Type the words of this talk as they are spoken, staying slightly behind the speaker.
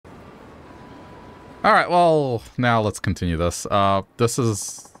Alright, well, now let's continue this. This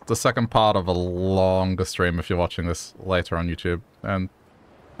is the second part of a longer stream if you're watching this later on YouTube. And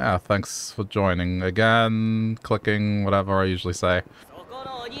yeah, thanks for joining again, clicking, whatever I usually say.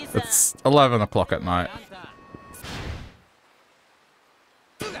 It's 11 o'clock at night.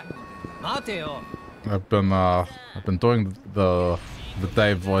 I've been doing the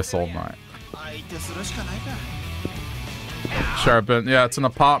Dave voice all night. Sure, but yeah, it's an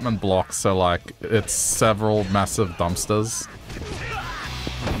apartment block, so like it's several massive dumpsters.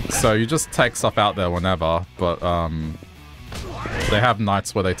 So you just take stuff out there whenever, but they have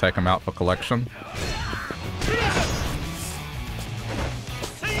nights where they take them out for collection.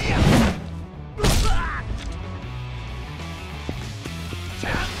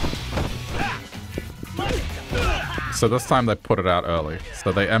 So this time they put it out early.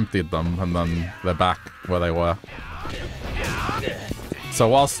 So they emptied them and then they're back where they were. So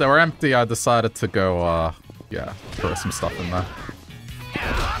whilst they were empty, I decided to go, yeah, throw some stuff in there.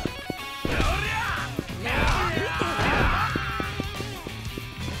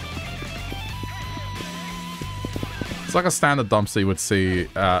 It's like a standard dumpster you would see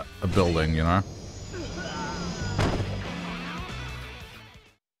at a building, you know?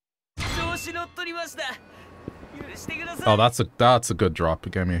 Oh, that's a good drop.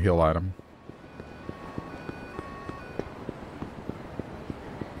 It gave me a heal item.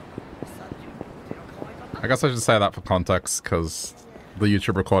 I guess I should say that for context, because the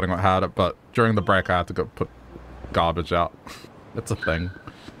YouTube recording had it, but during the break I had to go put garbage out. It's a thing.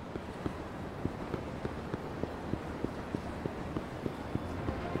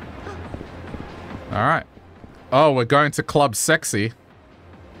 Alright. Oh, we're going to Club Sexy.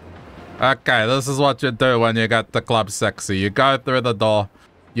 Okay, this is what you do when you get to Club Sexy. You go through the door,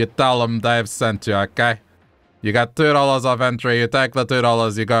 you tell them Dave sent you, okay? You got $2 off entry, you take the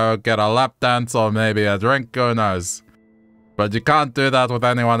 $2, you go get a lap dance or maybe a drink, who knows. But you can't do that with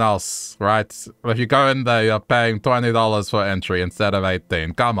anyone else, right? If you go in there, you're paying $20 for entry instead of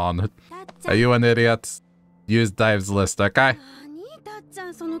 18. Come on. Are you an idiot? Use Dave's list, okay?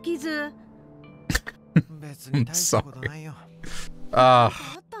 I'm sorry.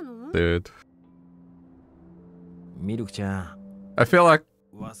 Dude. I feel like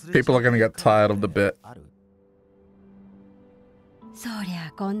people are gonna get tired of the bit.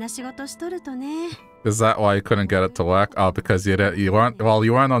 Is that why you couldn't get it to work? Oh, because you weren't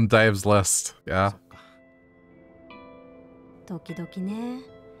on Dave's list. Yeah.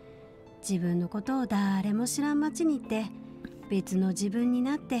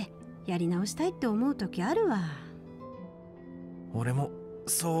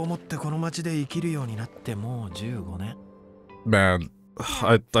 Man,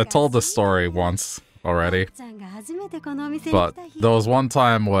 I told this story once already, but there was one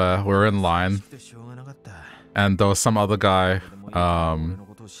time where we were in line and there was some other guy, I'm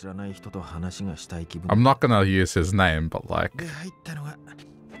not gonna use his name, but like,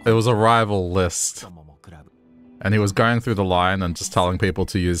 it was a rival list and he was going through the line and just telling people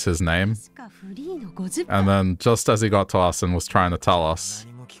to use his name, and then just as he got to us and was trying to tell us,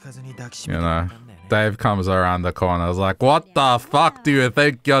 you know, Dave comes around the corner. I was like, what the fuck do you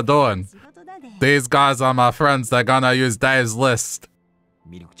think you're doing? These guys are my friends. They're gonna use Dave's list.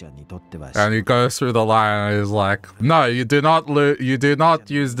 And he goes through the line and he's like, no, you do not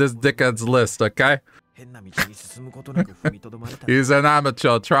use this dickhead's list, okay? He's an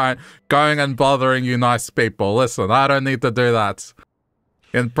amateur going and bothering you nice people. Listen, I don't need to do that.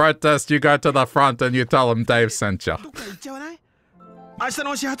 In protest, you go to the front and you tell him Dave sent you.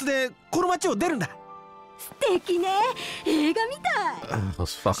 That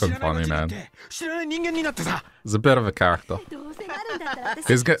was fucking funny, man. He's a bit of a character.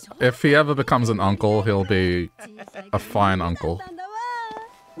 If he ever becomes an uncle, he'll be a fine uncle.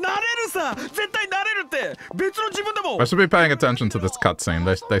 I should be paying attention to this cutscene.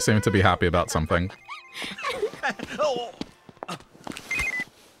 They seem to be happy about something.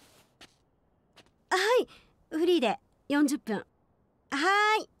 Hi, free で40分。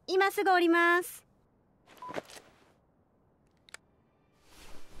はい、今すぐ降ります。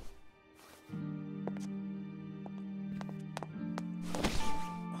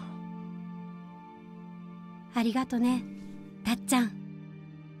ありがとね、たっちゃん。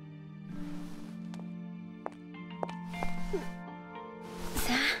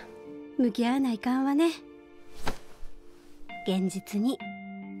さあ、向き合わないかんわね。現実に。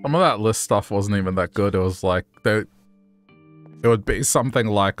Some of that list stuff wasn't even that good. It was like, it would be something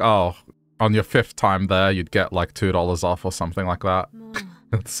like, oh, on your 5th time there, you'd get like $2 off or something like that.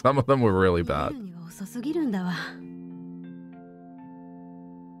 Some of them were really bad.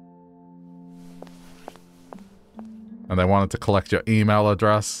 And they wanted to collect your email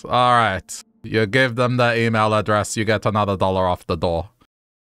address. Alright. You give them the email address, you get another $1 off the door.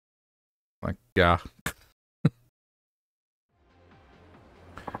 Like, yeah.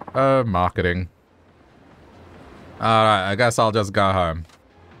 Oh, marketing. Alright, I guess I'll just go home.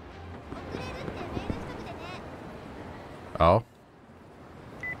 Oh?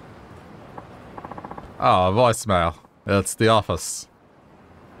 Oh, a voicemail. It's the office.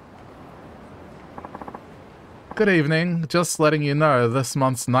 Good evening. Just letting you know this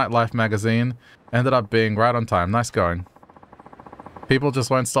month's Nightlife magazine ended up being right on time. Nice going. People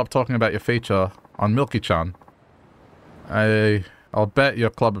just won't stop talking about your feature on Milky-chan. I'll bet your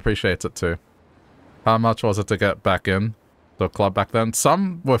club appreciates it too. How much was it to get back in the club back then?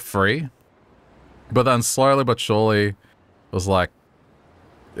 Some were free, but then slowly but surely it was like,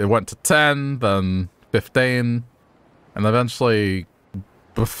 it went to 10, then 15, and eventually,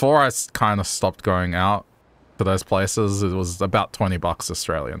 before I kind of stopped going out to those places, it was about 20 bucks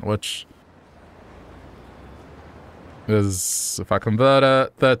Australian, which is, if I convert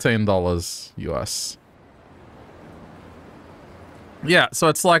it, $13 US. Yeah, so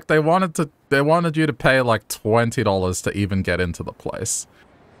it's like they wanted you to pay like $20 to even get into the place.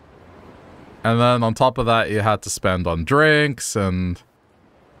 And then on top of that, you had to spend on drinks, and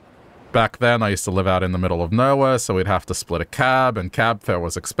back then I used to live out in the middle of nowhere, so we'd have to split a cab, and cab fare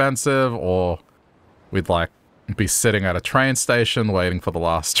was expensive, or we'd like be sitting at a train station waiting for the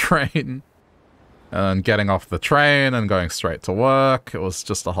last train and getting off the train and going straight to work. It was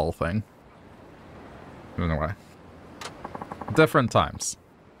just a whole thing. Anyway. Different times.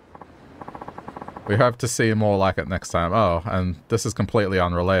 We hope to see more like it next time. Oh, and this is completely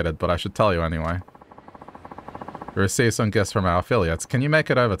unrelated, but I should tell you anyway. We received some gifts from our affiliates. Can you make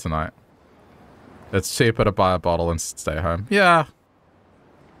it over tonight? It's cheaper to buy a bottle and stay home. Yeah.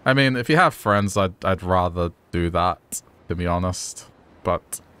 I mean, if you have friends, I'd rather do that, to be honest.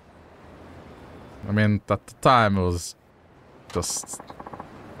 But I mean, at the time, it was just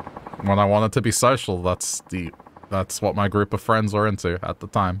when I wanted to be social. That's what my group of friends were into at the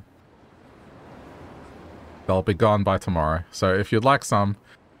time. They'll be gone by tomorrow. So if you'd like some,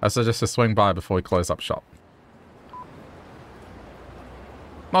 I suggest you swing by before we close up shop.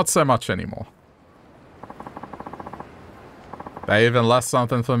 Not so much anymore. They even left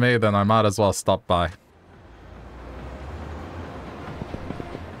something for me, then I might as well stop by.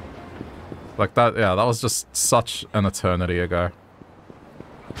 Like that, yeah, that was just such an eternity ago.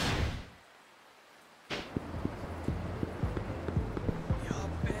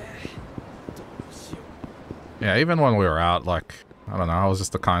 Yeah, even when we were out, like, I don't know, I was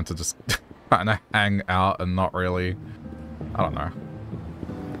just the kind to just kind of hang out and not really, I don't know.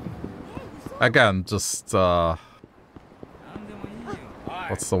 Again, just,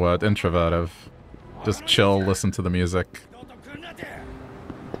 what's the word? Introvertive. Just chill, listen to the music.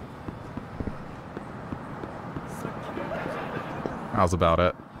 How's about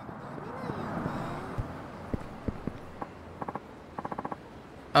it?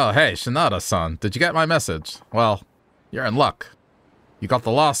 Oh, hey, Shinada-san, did you get my message? Well, you're in luck. You got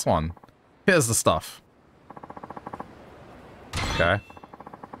the last one. Here's the stuff. Okay.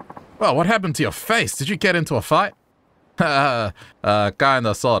 Well, what happened to your face? Did you get into a fight?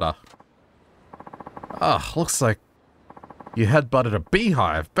 Kinda, sorta. Oh, looks like you headbutted a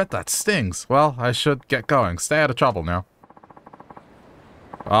beehive. Bet that stings. Well, I should get going. Stay out of trouble now.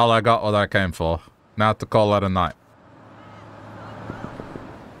 Well, I got what I came for. Now to call it a night.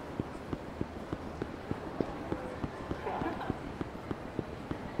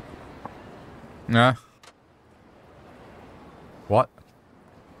 Yeah. What?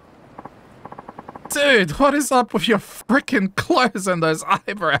 Dude, what is up with your freaking clothes and those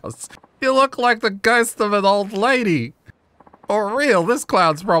eyebrows? You look like the ghost of an old lady. For real, this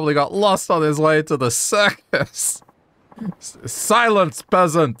clown's probably got lost on his way to the circus. Silence,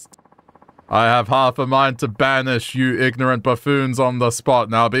 peasant! I have half a mind to banish you ignorant buffoons on the spot.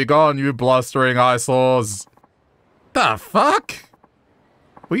 Now be gone, you blustering eyesores. The fuck?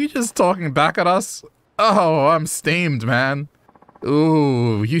 Were you just talking back at us? Oh, I'm steamed, man.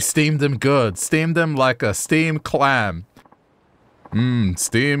 Ooh, you steamed him good. Steamed him like a steamed clam. Mmm,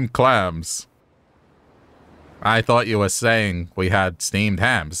 steamed clams. I thought you were saying we had steamed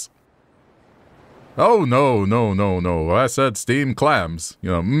hams. Oh, no, no, no, no. I said steamed clams.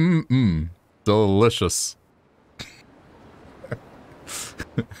 You know, delicious.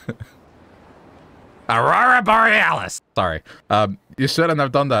 Aurora Borealis! Sorry. You shouldn't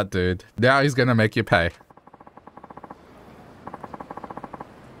have done that, dude. Now he's gonna make you pay.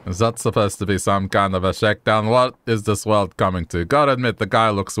 Is that supposed to be some kind of a shakedown? What is this world coming to? Gotta admit, the guy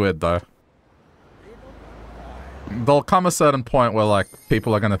looks weird, though. There'll come a certain point where, like,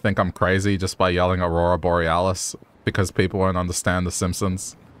 people are gonna think I'm crazy just by yelling Aurora Borealis because people won't understand The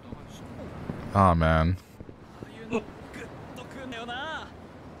Simpsons. Oh, man.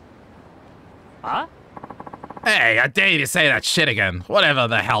 Huh? Hey, I dare you to say that shit again, whatever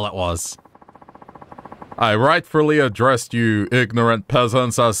the hell it was. I rightfully addressed you ignorant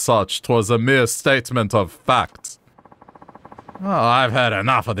peasants as such. 'Twas a mere statement of fact. Oh, I've had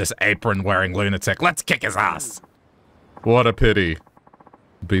enough of this apron-wearing lunatic. Let's kick his ass. What a pity.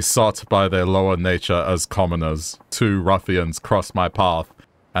 Besought by their lower nature as commoners, two ruffians cross my path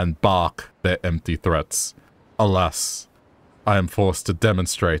and bark their empty threats. Alas, I am forced to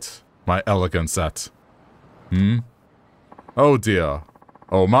demonstrate my elegance at... Oh dear.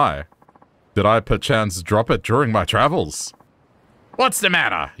 Oh my. Did I perchance drop it during my travels? What's the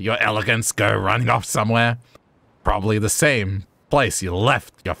matter? Your elegance go running off somewhere? Probably the same place you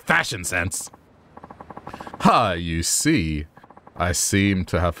left your fashion sense. Ah, you see, I seem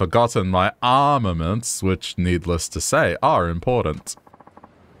to have forgotten my armaments, which, needless to say, are important.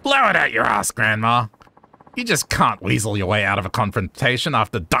 Blow it out your ass, Grandma. You just can't weasel your way out of a confrontation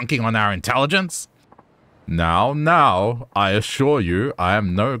after dunking on our intelligence. Now, I assure you, I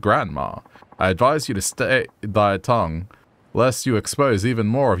am no grandma. I advise you to stay thy tongue, lest you expose even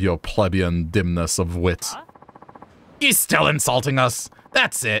more of your plebeian dimness of wit. You still insulting us?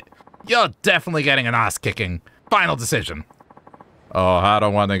 That's it. You're definitely getting an ass kicking. Final decision. Oh, I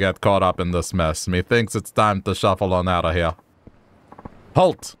don't want to get caught up in this mess. Methinks it's time to shuffle on out of here.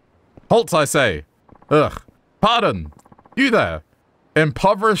 Halt! Halt, I say! Ugh. Pardon! You there!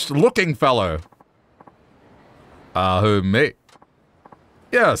 Impoverished-looking fellow! Who, me?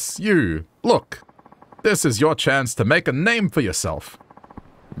 Yes, you. Look. This is your chance to make a name for yourself.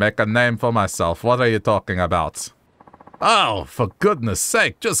 Make a name for myself? What are you talking about? Oh, for goodness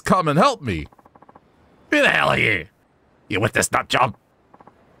sake, just come and help me. Who the hell are you? You with this nut job?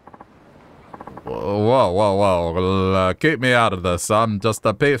 Whoa. Keep me out of this. I'm just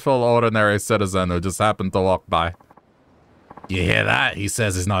a peaceful, ordinary citizen who just happened to walk by. You hear that? He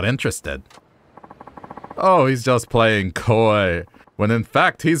says he's not interested. Oh, he's just playing coy, when in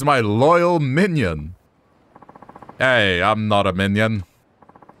fact he's my loyal minion. Hey, I'm not a minion.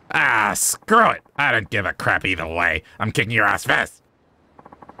 Ah, screw it. I don't give a crap either way. I'm kicking your ass first.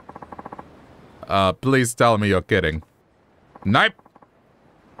 Please tell me you're kidding. Nope.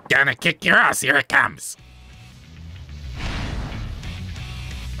 Gonna kick your ass, here it comes.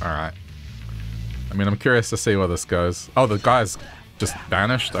 Alright. I mean, I'm curious to see where this goes. Oh, the guy's just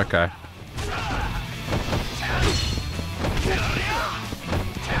vanished? Okay.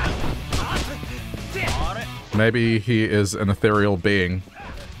 Maybe he is an ethereal being.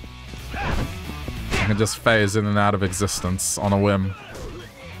 I can just phase in and out of existence on a whim.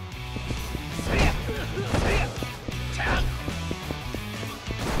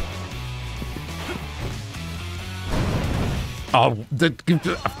 Oh,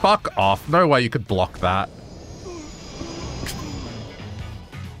 fuck off. No way you could block that.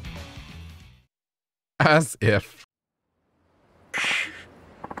 As if.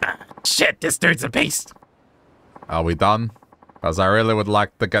 Shit, this dude's a beast. Are we done? Because I really would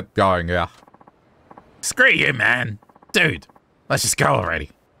like to get going, yeah. Screw you, man. Dude, let's just go already.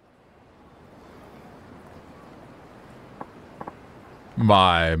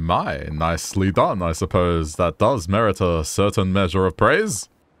 My, nicely done, I suppose. That does merit a certain measure of praise.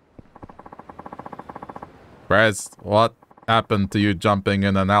 Praise? What happened to you jumping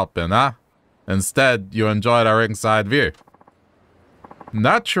in an Alpin, huh? Instead, you enjoyed a ringside view.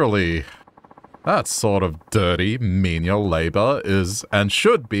 Naturally. That sort of dirty, menial labor is and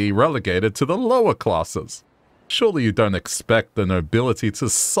should be relegated to the lower classes. Surely you don't expect the nobility to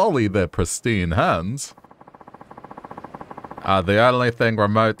sully their pristine hands. The only thing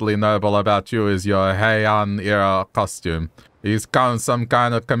remotely noble about you is your Heian-era costume. He's some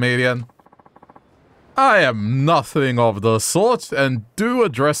kind of comedian. I am nothing of the sort, and do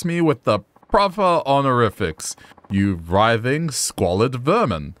address me with the proper honorifics, you writhing, squalid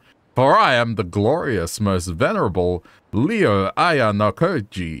vermin. For I am the glorious, most venerable Leo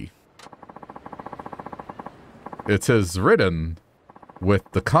Ayanokoji. It is written with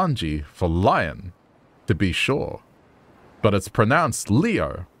the kanji for lion, to be sure. But it's pronounced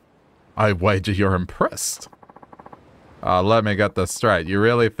Leo. I wager you're impressed. Let me get this straight. You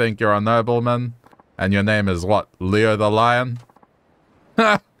really think you're a nobleman? And your name is what? Leo the Lion?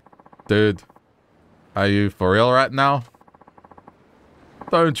 Ha! Dude, are you for real right now?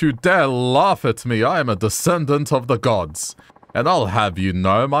 Don't you dare laugh at me. I am a descendant of the gods. And I'll have you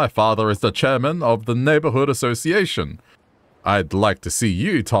know my father is the chairman of the neighborhood association. I'd like to see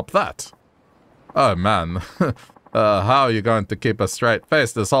you top that. Oh man, How are you going to keep a straight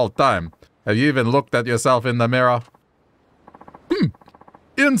face this whole time? Have you even looked at yourself in the mirror?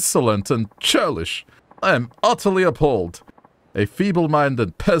 Insolent and churlish. I am utterly appalled. A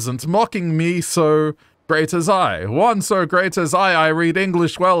feeble-minded peasant mocking me so great as I. One so great as I read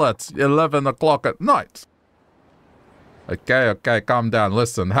English well at 11 o'clock at night. Okay, calm down.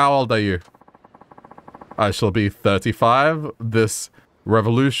 Listen, how old are you? I shall be 35 this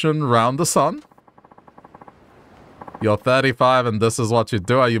revolution round the sun. You're 35 and this is what you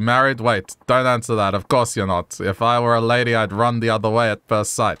do? Are you married? Wait, don't answer that. Of course you're not. If I were a lady, I'd run the other way at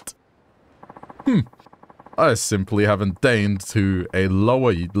first sight. I simply haven't deigned to a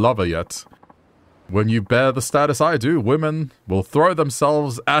lower lover yet. When you bear the status I do, women will throw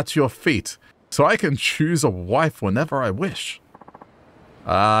themselves at your feet, so I can choose a wife whenever I wish.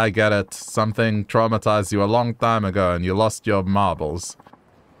 I get it. Something traumatized you a long time ago and you lost your marbles.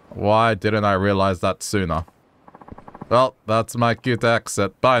 Why didn't I realize that sooner? Well, that's my cue to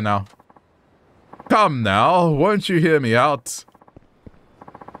exit. Bye now. Come now, won't you hear me out?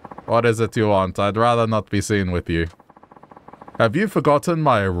 What is it you want? I'd rather not be seen with you. Have you forgotten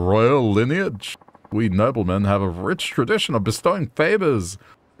my royal lineage? We noblemen have a rich tradition of bestowing favors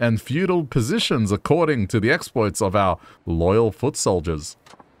and feudal positions according to the exploits of our loyal foot soldiers.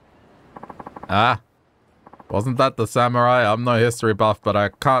 Ah, wasn't that the samurai? I'm no history buff, but I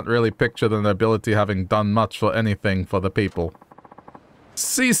can't really picture the nobility having done much for anything for the people.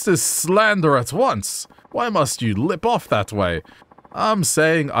 Cease this slander at once! Why must you lip off that way? I'm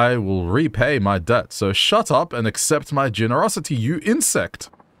saying I will repay my debt, so shut up and accept my generosity, you insect!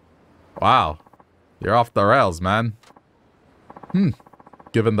 Wow, you're off the rails, man.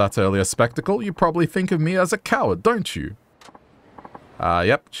 Given that earlier spectacle, you probably think of me as a coward, don't you?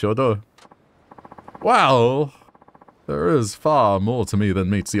 Yep, sure do. Well, there is far more to me than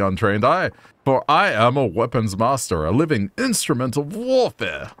meets the untrained eye, for I am a weapons master, a living instrument of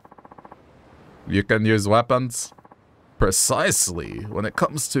warfare. You can use weapons? Precisely. When it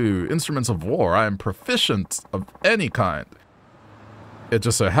comes to instruments of war, I am proficient of any kind. It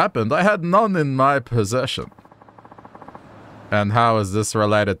just so happened I had none in my possession. And how is this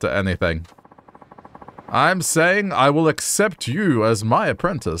related to anything? I'm saying I will accept you as my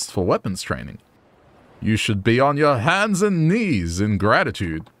apprentice for weapons training. You should be on your hands and knees in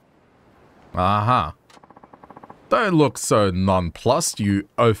gratitude. Aha. Don't look so nonplussed, you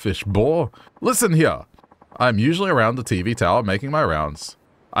oafish boar. Listen here. I'm usually around the TV tower making my rounds.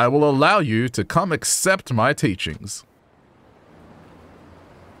 I will allow you to come accept my teachings.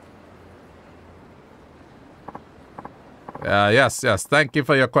 Yes, thank you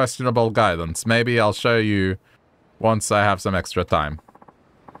for your questionable guidance. Maybe I'll show you once I have some extra time.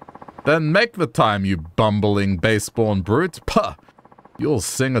 Then make the time, you bumbling base-born brute. Puh! You'll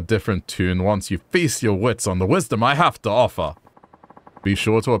sing a different tune once you feast your wits on the wisdom I have to offer. Be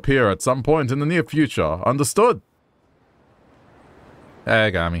sure to appear at some point in the near future. Understood?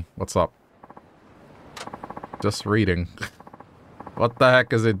 Hey, Gami. What's up? Just reading. What the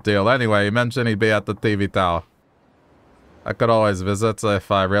heck is it deal? Anyway, you mentioned he'd be at the TV tower. I could always visit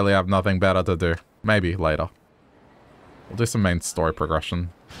if I really have nothing better to do. Maybe later. We'll do some main story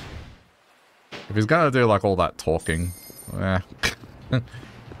progression. If he's gonna do like all that talking, I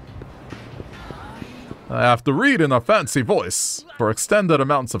have to read in a fancy voice for extended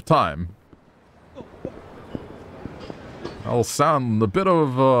amounts of time. I'll sound a bit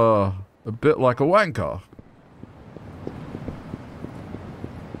like a wanker.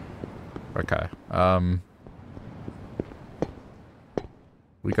 Okay,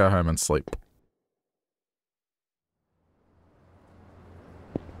 we go home and sleep.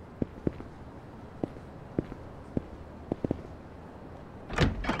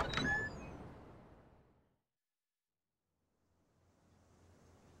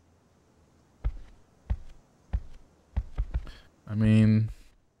 I mean,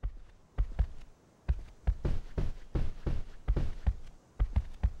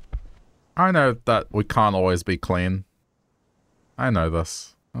 I know that we can't always be clean. I know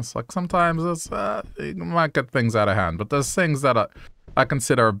this. It's like sometimes it's, you might get things out of hand, but there's things that I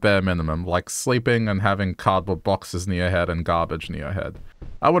consider a bare minimum, like sleeping and having cardboard boxes near your head and garbage near your head.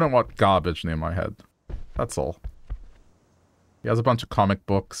 I wouldn't want garbage near my head. That's all. He has a bunch of comic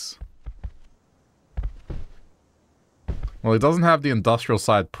books. Well, he doesn't have the industrial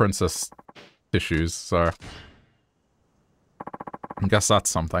side princess tissues, so I guess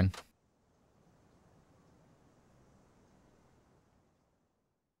that's something.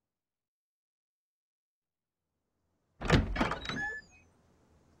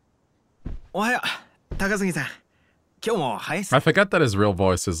 Ohayo, Takasugi-san. I forget that his real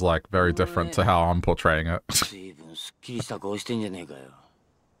voice is like very different to how I'm portraying it.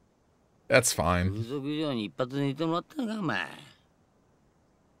 That's fine.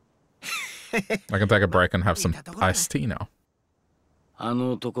 I can take a break and have some iced tea now.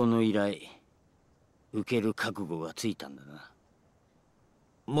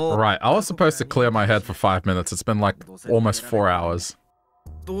 Right, I was supposed to clear my head for 5 minutes. It's been like almost 4 hours.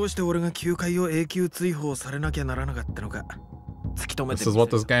 This is what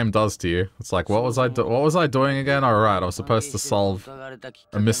this game does to you. It's like, what was I doing again? Alright, I was supposed to solve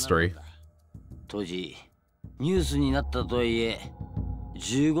a mystery. 15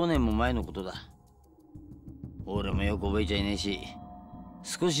年も前のことだ。俺もよく覚えちゃいねえし、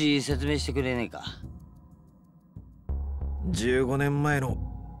少し説明してくれねえか。15年前の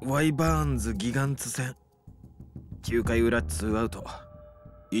ワイバーンズギガンツ戦。9回裏2アウト。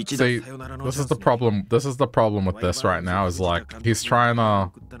See, this is the problem. This is the problem with this right now. Is like he's trying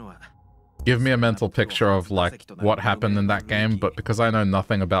to give me a mental picture of like what happened in that game, but because I know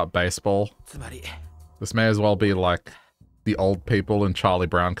nothing about baseball, this may as well be like the old people in Charlie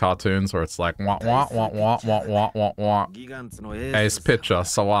Brown cartoons where it's like wah wah wah wah wah wah wah wah. Ace pitcher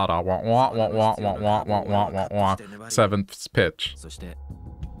Sawada wah wah wah wah wah wah wah wah wah wah. Seventh pitch.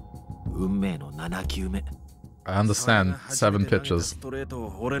 I understand 7 pitches.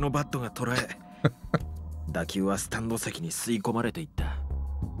 打球はスタンド席に吸い込まれていった。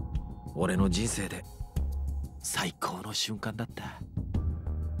俺の人生で最高の瞬間だった。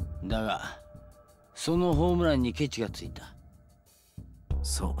だがそのホームランにケチがついた。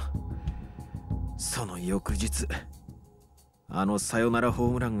そう。その翌日、あのサヨナラホ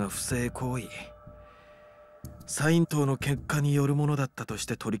ームランが不正行為。サイン等の結果によるものだったとし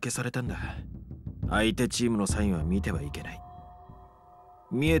て取り消されたんだ。相手チームのサインは見てはいけない。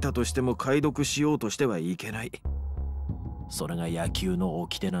見えたとしても解読しようとしてはいけない。それが野球の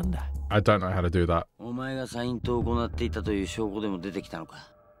掟なんだ。I don't know how to do that. お前がサイン等を行っていたという証拠でも出てきたの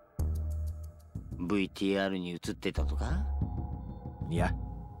か。VTR に映ってたとか？いや、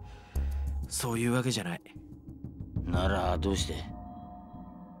そういうわけじゃない。ならどうして？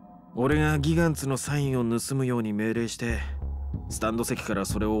俺がギガンツのサインを盗むように命令して、スタンド席から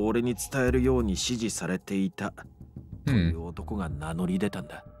それを俺に伝えるように指示されていたという男が名乗り出たん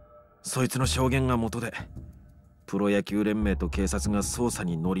だ。そいつの証言が元で、プロ野球連盟と警察が捜査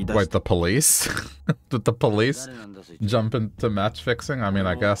に乗り出した。Wait, the police? Did the police jump into match fixing? I mean,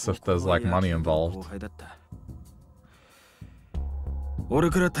 I guess if there's like money involved. 俺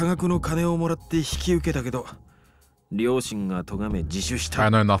から多額の金をもらって引き受けたけど、両親が咎め自首した。I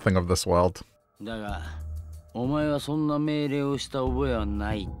know nothing of this world. だが、お前はそんな命令をした覚えは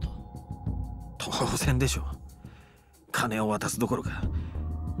ないと。当然でしょ。金を渡すどころか、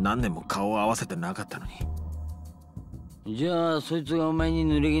何年も顔を合わせてなかったのに。じゃあそいつがお前に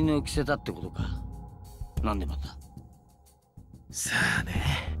濡れ衣を着せたってことか。なんでまた。さあね。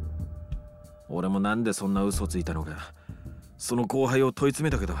俺もなんでそんな嘘ついたのか、その後輩を問い詰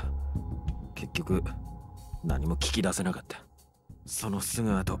めたけど、結局何も聞き出せなかった。そのす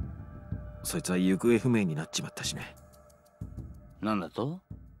ぐ後、そいつは行方不明になっちまったしね。なんだと？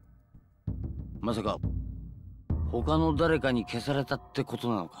まさか他の誰かに消されたってこと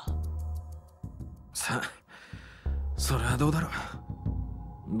なのか。さあ、それはどうだろう。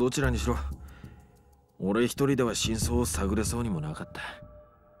どちらにしろ、俺一人では真相を探れそうにもなかった。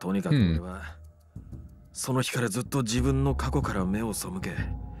とにかく俺は、その日からずっと自分の過去から目を背け、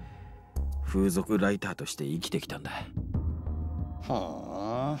風俗ライターとして生きてきたんだ。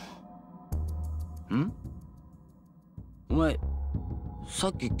はあ。ん？お前、さ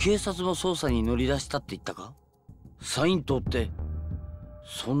っき警察の捜査に乗り出したって言ったか？サイン党って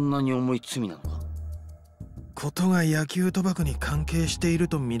そんなに重い罪なのか？ことが野球賭博に関係している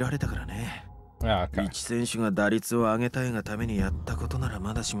と見られたからね。一選手が打率を上げたいがためにやったことなら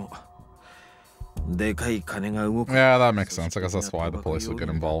まだしも、でかい金が動く。Yeah, that makes sense. I guess that's why the police would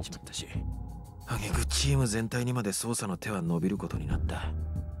get involved. 挙句チーム全体にまで捜査の手は伸びることになった。っ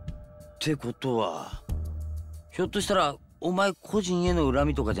てことは、ひょっとしたらお前個人への恨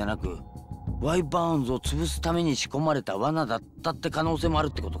みとかじゃなく、ワイバーンズを潰すために仕込まれた罠だったって可能性もある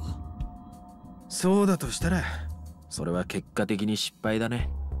ってことか。そうだとしたら、それは結果的に失敗だね。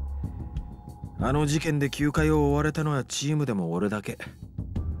あの事件で9回を追われたのはチームでも俺だけ。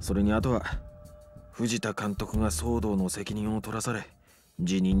それにあとは藤田監督が騒動の責任を取らされ、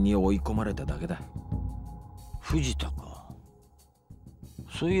辞任に追い込まれただけだ。藤田か。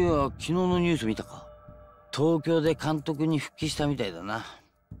そういや昨日のニュース見たか。東京で監督に復帰したみたいだな。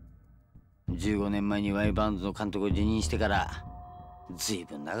15年前にワイバーンズの監督を辞任してからずい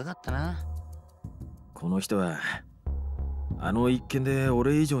ぶん長かったな。この人はあの一件で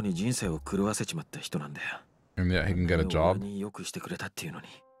俺以上に人生を狂わせちまった人なんだよ。And yet he can get a job. 俺によくしてくれたっていうのに。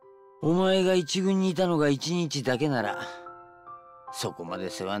お前が一軍にいたのが一日だけなら、そこま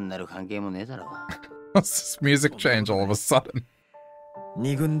で世話になる関係もねえだろう。What's this music change all of a sudden?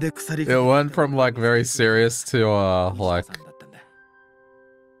 二軍で鎖 It went from like very serious to like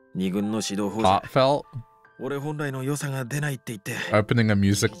二軍の指導法じゃ heartfelt. 俺本来の良さが出ないって言って Opening a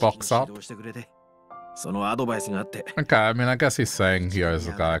music box up. そのアドバイスがあって Okay, I mean, I guess he's saying he owes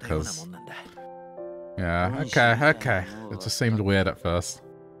the guy because... Yeah, okay. It just seemed weird at first.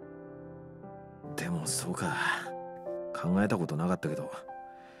 でもそうか。考えたことなかったけど、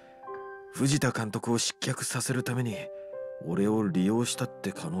藤田監督を失脚させるために俺を利用したっ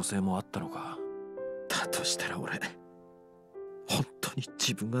て可能性もあったのか。だとしたら俺、本当に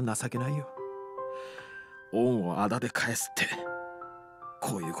自分が情けないよ。恩をあだで返すって、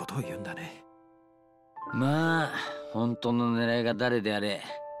こういうことを言うんだね。まあ、本当の狙いが誰であれ、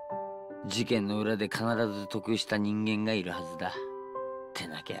事件の裏で必ず得した人間がいるはずだ。って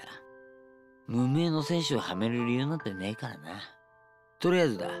なきゃ、無名の選手をはめる理由なんてねえからな。とりあえ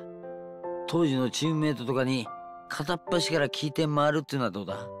ずだ、当時のチームメイトとかに片っ端から聞いて回るっていうのはどう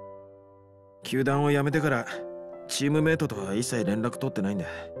だ？球団を辞めてからチームメイトとは一切連絡取ってないんだ。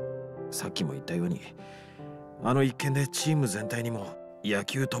さっきも言ったように、あの一件でチーム全体にも野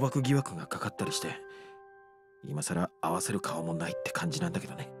球賭博疑惑がかかったりして、今さら合わせる顔もないって感じなんだけ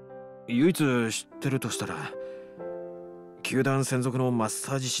どね。唯一知ってるとしたら、球団専属のマッ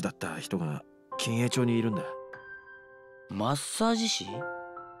サージ師だった人が金栄町にいるんだ。マッサージ師？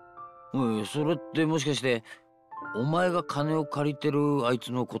おい、それってもしかしてお前が金を借りてるあい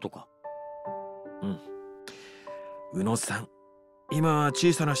つのことか？うん。宇野さん、今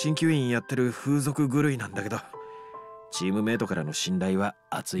小さな鍼灸院やってる風俗狂いなんだけど、チームメイトからの信頼は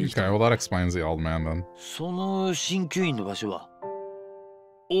厚い。Okay, well that explains the old man then. その鍼灸院の場所は？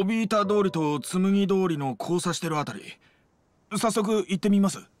帯板通りと紬通りの交差してるあたり。早速行ってみま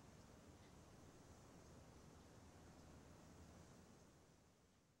す。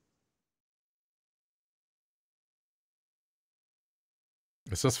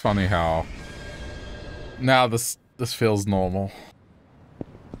It's just funny how now this feels normal.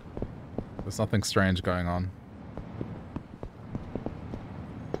 There's nothing strange going on.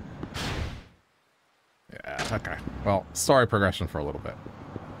 Yeah, okay. Well, story progression for a little bit.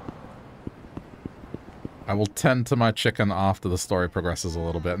 I will tend to my chicken after the story progresses a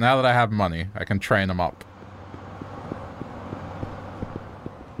little bit. Now that I have money, I can train him up.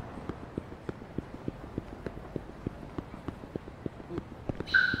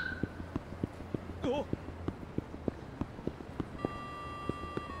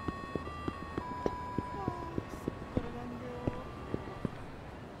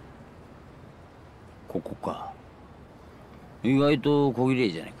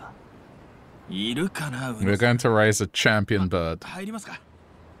 We're going to raise a champion bird. 入りますか。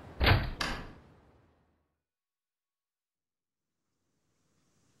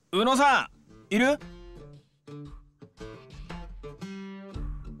宇野さん、いる？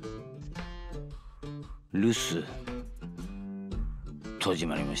留守。戸締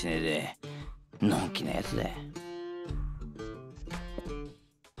まりもしねえで、のんきなやつだよ。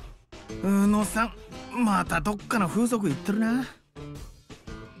宇野さん、またどっかの風俗行ってるな。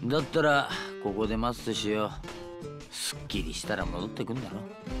だったらここで待つとしよう。すっきりしたら戻ってくんだろ。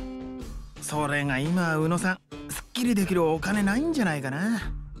それが今宇野さん、すっきりできるお金ないんじゃないかな。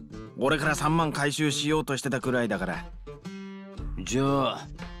俺から3万回収しようとしてたくらいだから。じゃあ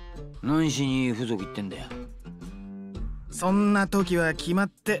何しに風俗行ってんだよ。そんな時は決まっ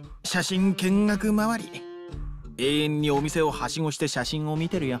て写真見学回り。永遠にお店をはしごして写真を見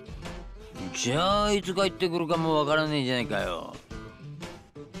てるよ。じゃあいつ帰ってくるかもわからねえじゃないかよ。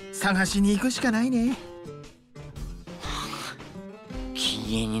探しに行くしかないね。禁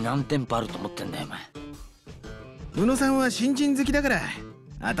煙に何店舗あると思ってんだよお前。宇野さんは新人好きだから、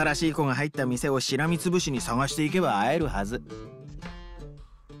新しい子が入った店をしらみつぶしに探していけば会えるはず。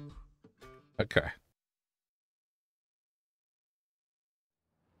Okay.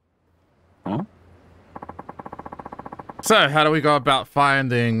 Huh? So, how do we go about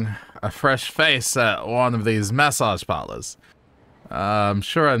finding a fresh face at one of these massage parlors? I'm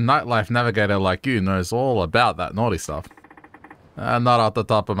sure a nightlife navigator like you knows all about that naughty stuff. Not off the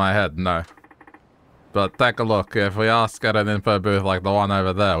top of my head, no. But take a look. If we ask at an info booth like the one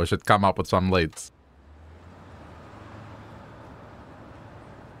over there, we should come up with some leads.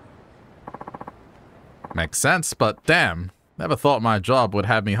 Makes sense, but damn. Never thought my job would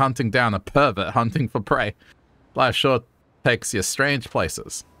have me hunting down a pervert hunting for prey. Life sure takes you strange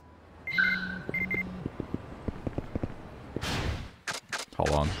places.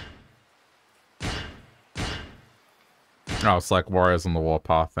 Hold on. Oh, it's like Warriors on the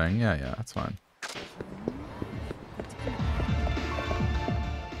Warpath thing. Yeah, that's fine.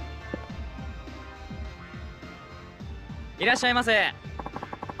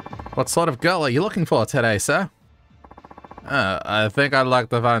 What sort of girl are you looking for today, sir? I think I'd like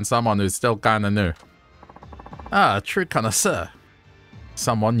to find someone who's still kinda new. Ah, a true connoisseur.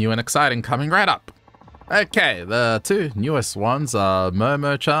 Someone new and exciting coming right up. Okay, the two newest ones are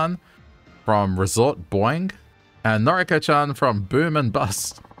Momo-chan from Resort Boing and Noriko-chan from Boom and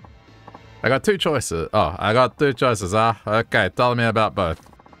Bust. I got two choices. Oh, I got two choices, Okay, tell me about both.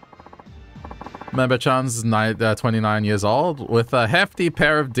 Momo-chan's 29 years old with a hefty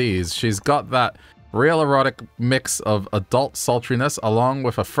pair of Ds. She's got that real erotic mix of adult sultriness along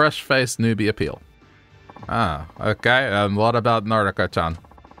with a fresh-faced newbie appeal. Ah, okay, and what about Noriko-chan?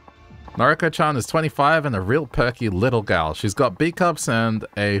 Noriko-chan is 25 and a real perky little gal. She's got B-cups and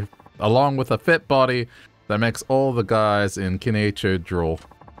along with a fit body that makes all the guys in Kiniichu drool.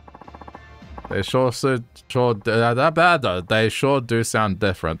 They sure do sound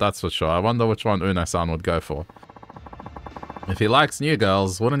different, that's for sure. I wonder which one Uno-san would go for. If he likes new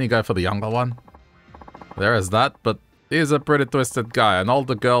girls, wouldn't he go for the younger one? There is that, but he's a pretty twisted guy. An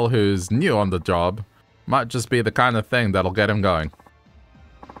older girl who's new on the job might just be the kind of thing that'll get him going.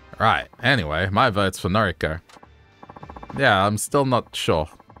 Right, anyway, my vote's for Noriko. Yeah, I'm still not sure.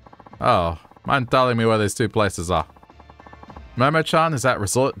 Oh, mind telling me where these two places are? Momo-chan is at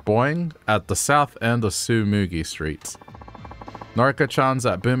Resort Boing at the south end of Sumugi Street. Noriko-chan's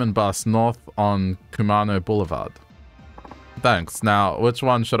at Boom and Bust north on Kumano Boulevard. Thanks. Now, which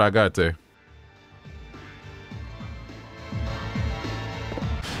one should I go to?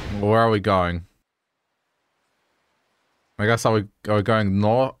 Where are we going? I guess are we going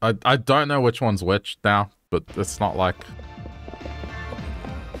north? I don't know which one's which now, but it's not like...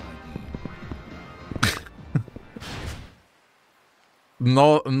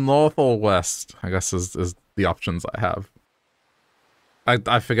 North or west, I guess is the options I have.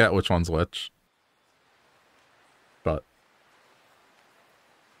 I forget which one's which. But...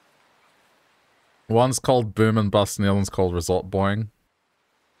 one's called Boom and Bust and the other one's called Resort Boing.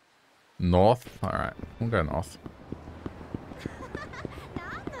 North? Alright, we'll go north.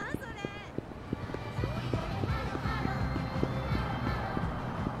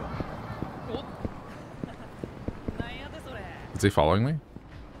 Is he following me?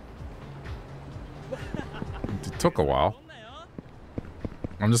 It took a while.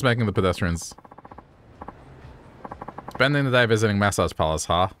 I'm just making the pedestrians. Spending the day visiting Massage Palace,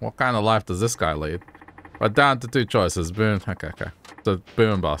 huh? What kind of life does this guy lead? We're down to two choices. Boom. Okay. So,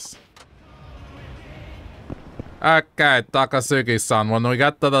 Boom and Bust. Okay, Takasugi-san, when we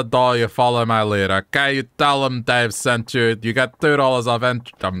get to the door, you follow my lead, okay? You tell him Dave sent you. You get $2 off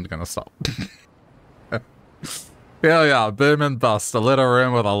entry. I'm gonna stop. Here we are, Boom and Bust, a little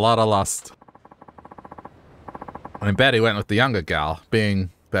room with a lot of lust. I bet he went with the younger gal, being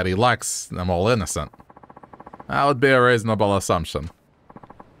that he likes them all innocent. That would be a reasonable assumption.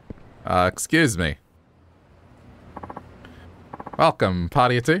 Excuse me. Welcome,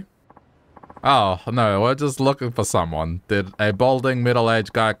 party two? Oh, no, we're just looking for someone. Did a balding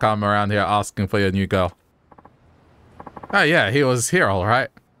middle-aged guy come around here asking for your new girl? Oh yeah, he was here, alright.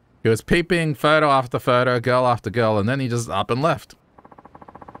 He was peeping photo after photo, girl after girl, and then he just up and left.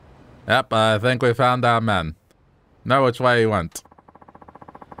 Yep, I think we found our man. Know which way he went.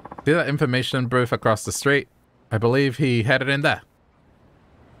 See that information booth across the street? I believe he headed in there.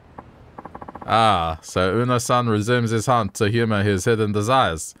 Ah, so Uno-san resumes his hunt to humor his hidden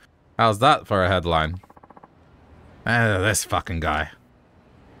desires. How's that for a headline? This fucking guy.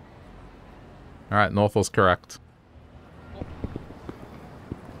 Alright, North was correct.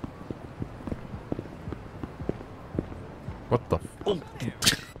 What the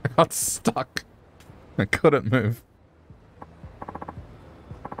f- I got stuck. I couldn't move.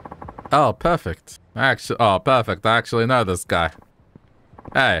 Oh, perfect. Perfect. I actually know this guy.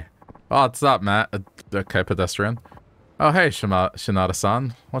 Hey, what's up, Matt? Okay, pedestrian. Oh, hey,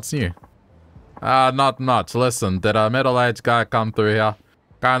 Shinada-san. What's new? Not much. Listen, did a middle-aged guy come through here?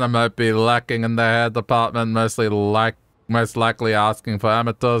 Kinda might be lacking in the hair department, most likely asking for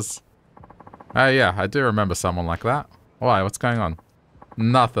amateurs. Oh, yeah, I do remember someone like that. Why? What's going on?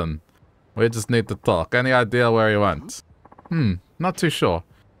 Nothing. We just need to talk. Any idea where he went? Not too sure.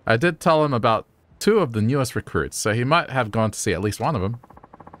 I did tell him about 2 of the newest recruits, so he might have gone to see at least one of them.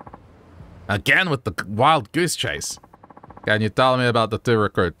 Again with the wild goose chase. Can you tell me about the 2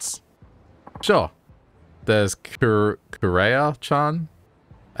 recruits? Sure. There's Kureya-chan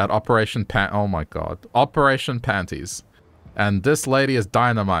at Operation oh my god. Operation Panties. And this lady is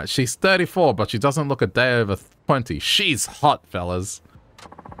dynamite. She's 34, but she doesn't look a day over 20. She's hot, fellas.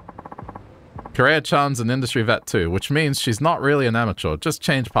 Korea-chan's an industry vet too, which means she's not really an amateur. Just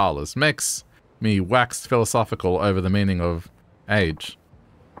change parlors. Makes me wax philosophical over the meaning of age.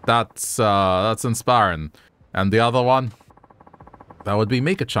 That's inspiring. And the other one? That would be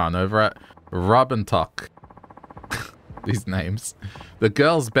Mika-chan over at Rub and Tuck. These names. The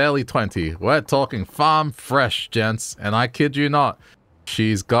girl's barely 20. We're talking farm fresh, gents. And I kid you not,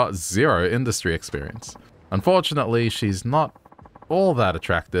 she's got 0 industry experience. Unfortunately, she's not all that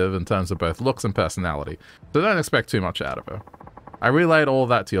attractive in terms of both looks and personality. So don't expect too much out of her. I relayed all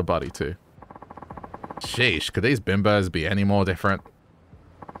that to your buddy too. Sheesh, could these bimbos be any more different?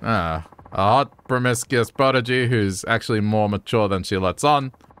 A hot, promiscuous prodigy who's actually more mature than she lets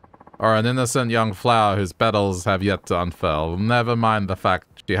on, or an innocent young flower whose petals have yet to unfurl. Never mind the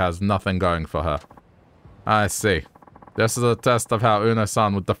fact she has nothing going for her. I see. This is a test of how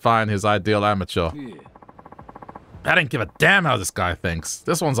Uno-san would define his ideal amateur. I don't give a damn how this guy thinks.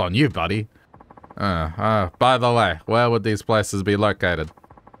 This one's on you, buddy. By the way, where would these places be located?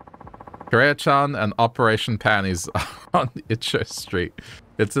 Korea-chan and Operation Panties on Icho Street.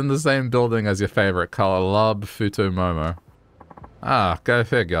 It's in the same building as your favorite Club Futomomo. Go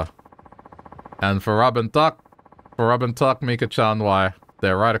figure. And for Rub and Tuck, Mika-chan, why,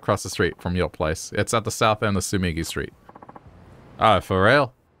 they're right across the street from your place. It's at the south end of Sumigi Street. Oh, for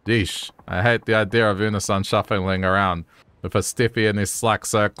real? Yeesh. I hate the idea of Uno-san shuffling around with a stiffy in his slack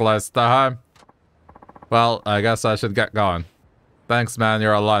so close to home. Well, I guess I should get going. Thanks, man.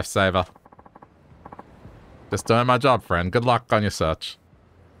 You're a lifesaver. Just doing my job, friend. Good luck on your search.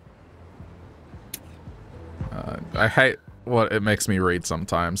 I hate what it makes me read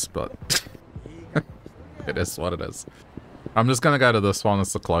sometimes, but it is what it is. I'm just gonna go to this one.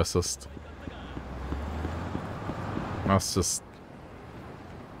 It's the closest. That's just...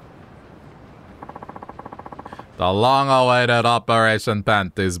 The long-awaited Operation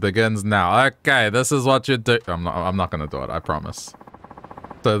Panties begins now. Okay, this is what you do. I'm not gonna do it, I promise.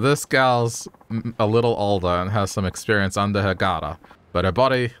 So this gal's a little older and has some experience under her garter, but her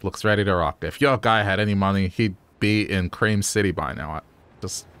body looks ready to rock. If your guy had any money, he'd be in Cream City by now.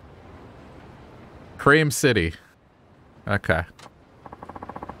 Just... Cream City. Okay.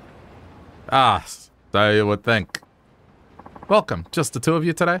 So you would think. Welcome. Just the two of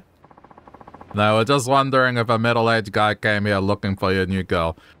you today? No, we're just wondering if a middle-aged guy came here looking for your new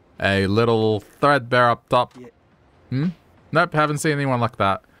girl. A little threadbare up top. Nope, haven't seen anyone like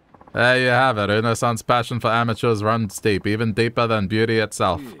that. There you have it. Uno-san's passion for amateurs runs deep, even deeper than beauty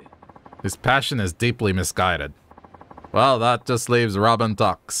itself. His passion is deeply misguided. Well, that just leaves Rub and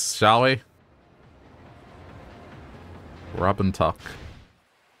Tuck, shall we? Rub and Tuck.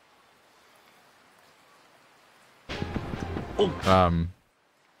 You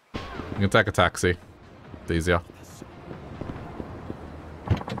can take a taxi. It's easier.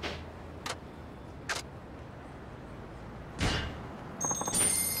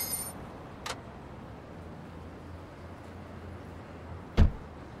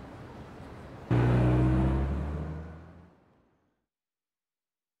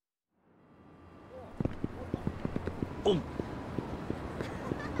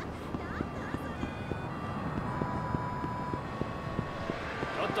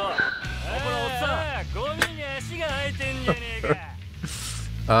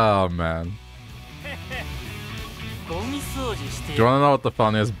 Oh man. Do you want to know what the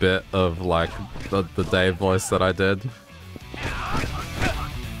funniest bit of like the Dave voice that I did?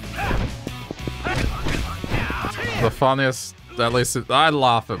 The funniest, at least I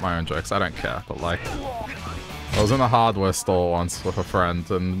laugh at my own jokes, I don't care, but like I was in a hardware store once with a friend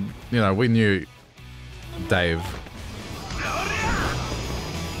and you know we knew Dave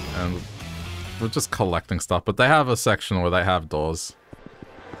and we're just collecting stuff, but they have a section where they have doors.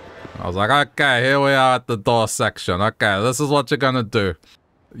 I was like, okay, here we are at the door section. Okay, this is what you're gonna do.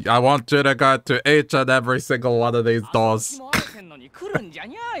 I want you to go to each and every single one of these doors.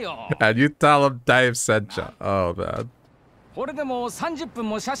 And you tell them Dave sent you. Oh, man.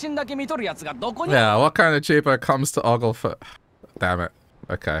 Yeah, what kind of cheaper comes to ogle for... Damn it.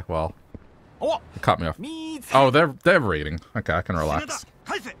 Okay, well. Cut me off. Oh, they're reading. Okay, I can relax.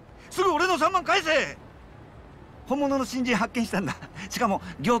 本物の新人発見したんだ。しかも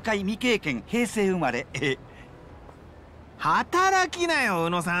業界未経験、平成生まれ。働きなよ、宇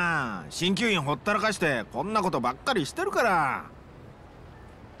野さん。鍼灸院ほったらかしてこんなことばっかりしてるから。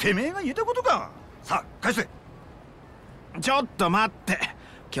てめえが言ったことか。さあ、返せ。ちょっと待って。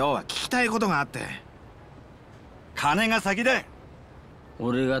今日は聞きたいことがあって。金が先だ。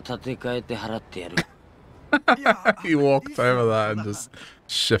俺が立て替えて払ってやる。He walked over that and just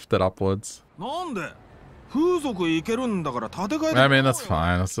shifted upwards. なんで風俗行けるんだから建て替え I mean, that's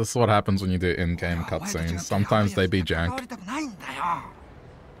fine. That's just what happens when you do in-game cutscenes. Sometimes they be jank.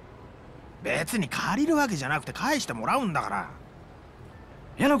 別に借りるわけじゃなくて返してもらうんだから。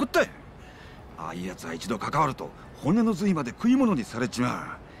やなこったい。ああいうやつは一度関わると骨の髄まで食い物にされち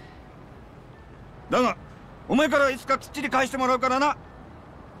まう。だがお前からいつかきっちり返してもらうからな。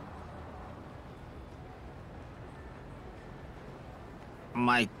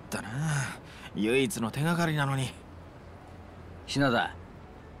参ったな。唯一の手がかりなのに。品田、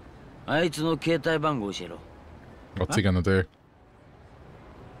あいつの携帯番号教えろ。What's he gonna do?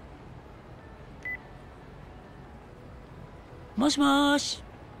 もしもーし。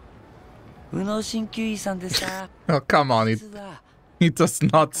宇野鍼灸医さんですか。Oh, come on. He does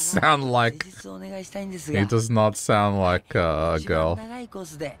not sound like... お願いしたいんですが。He does not sound like a girl. 長いコー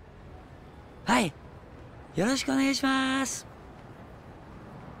スで。はい。よろしくお願いします。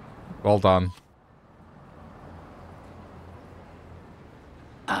Well done.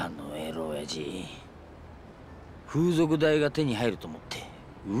 あのエロ親父、風俗代が手に入ると思って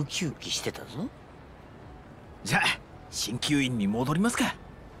ウキウキしてたぞ。じゃあ鍼灸院に戻りますか。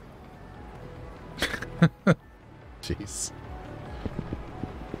Jeez.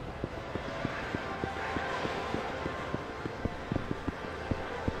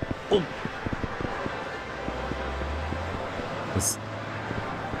 Oh.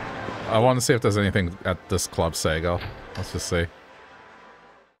 I want to see if there's anything at this club, Sega. Let's just see.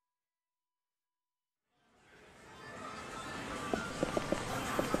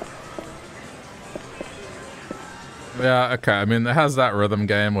 Yeah, okay. I mean, it has that rhythm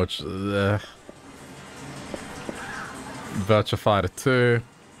game, which... Virtua Fighter 2.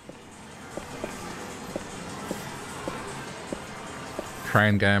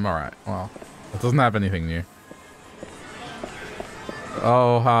 Train game, alright. Well, it doesn't have anything new.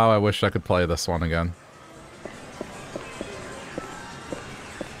 Oh, how I wish I could play this one again.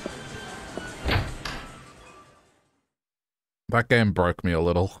 That game broke me a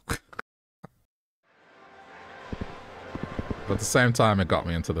little. But at the same time, it got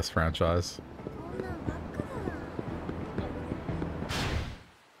me into this franchise.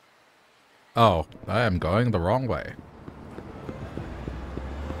 Oh, I am going the wrong way.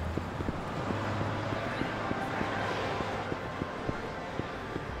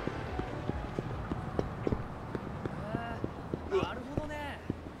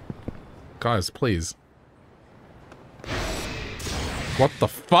 Guys, please. What the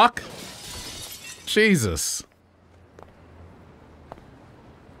fuck? Jesus.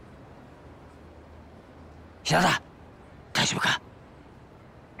 平田、大丈夫か？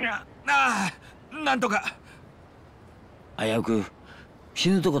なんとか。危うく死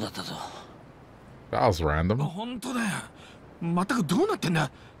ぬとこだったぞ。That was random. 本当だよ。全くどうなってん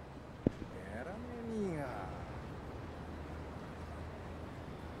だ。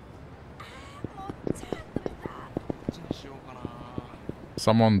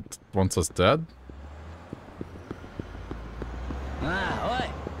Someone wants us dead?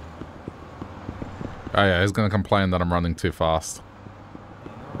 Oh yeah, he's gonna complain that I'm running too fast.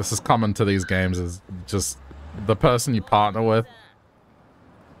 This is common to these games, is just the person you partner with.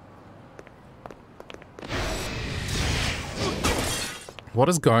 What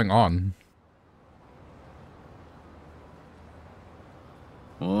is going on?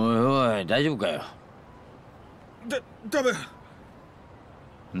 おいおい、大丈夫かよ。多分。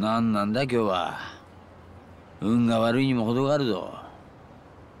なんなんだ今日は。運が悪いにも程があるぞ。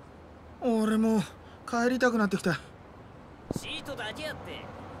俺も帰りたくなってきた。シートだけやって。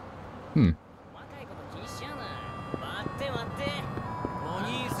Hmm.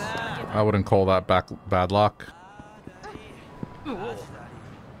 I wouldn't call that bad luck.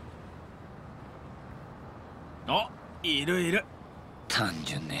 あ、いるいる。単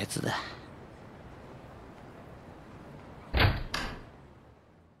純なやつだ。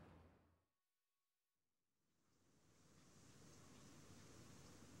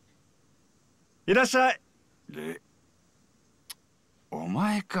いらっしゃい。お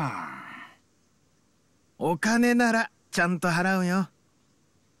前か。お金ならちゃんと払うよ。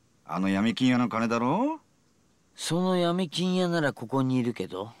あの闇金屋の金だろ？その闇金屋ならここにいるけ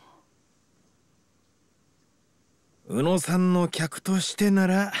ど。宇野さんの客としてな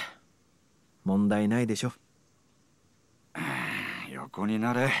ら問題ないでしょ。横に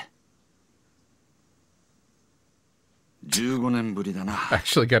なれ。15年ぶりだな。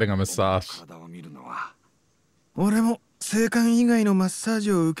Actually getting a massage. 体を見るのは。俺も性感以外のマッサー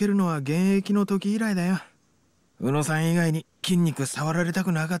ジを受けるのは現役の時以来だよ。宇野さん以外に筋肉触られた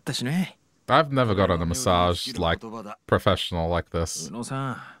くなかったしね。I've never gotten a massage like professional like this. 宇野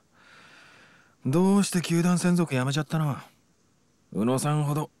さん、どうして球団専属辞めちゃったの？宇野さん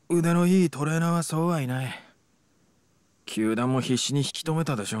ほど腕のいいトレーナーはそうはいない。球団も必死に引き止め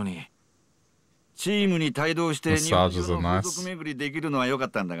たでしょうに。チームに帯同して日本中の風俗巡りできるのは良かっ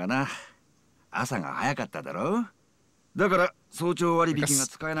たんだがな。朝が早かっただろ。だから早朝割引が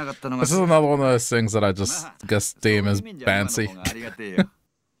使えなかったのが。This is another one of those things that I just guess deem as fancy.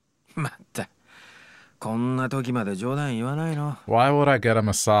 まった。こんな時まで冗談言わないの。Why would I get a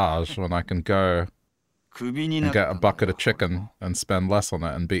massage when I can go and get a bucket of chicken and spend less on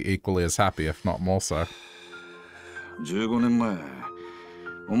it and be equally as happy, if not more so? 15年前、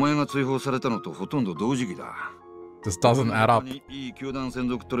お前が追放されたのとほとんど同時期だ。This doesn't add up. いい球団専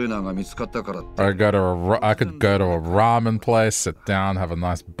属トレーナーが見つかったからって。I could go to a ramen place, sit down, have a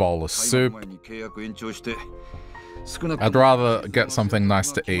nice bowl of soup. I'd rather get something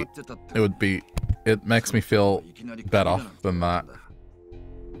nice to eat. It makes me feel better than that.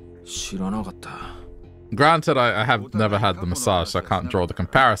 知らなかった。Granted, I have never had the massage, so I can't draw the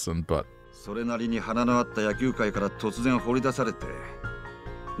comparison, but それなりに花のあった野球界から突然掘り出されて、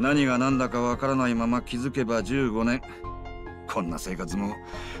何が何だかわからないまま気づけば15年。こんな生活も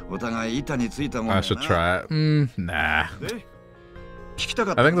お互い板についたもんだな。I should try it. Nah.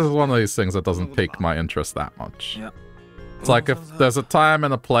 I think this is one of these things that doesn't pique my interest that much. It's like if there's a time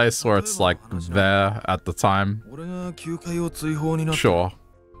and a place where it's like there at the time, sure.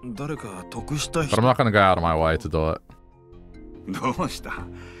 But I'm not gonna go out of my way to do it. どうした？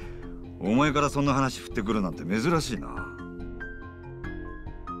お前からそんな話振ってくるなんて珍しいな。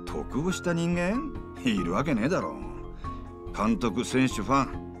得をした人間いるわけねえだろ。監督、選手、ファ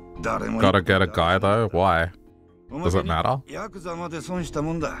ン、誰も。Gotta get a guy though? Why? Does it matter? ヤクザまで損した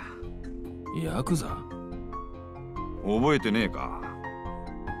もんだ。ヤクザ？覚えてねえか。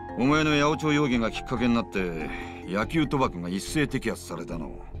お前の八百長容疑がきっかけになって野球賭博が一斉摘発された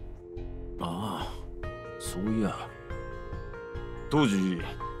の。ああ、そういや。当時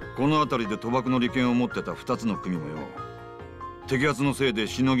この辺りで賭博の利権を持ってた2つの組もよ、摘発のせいで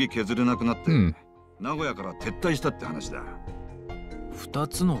しのぎ削れなくなって、名古屋から撤退したって話だ。2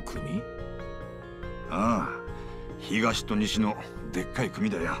つの組？ああ、東と西のでっかい組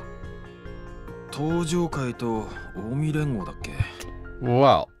だよ。東上会と近江連合だっけ？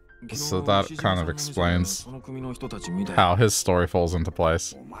 Well, so that kind of explains how his story falls into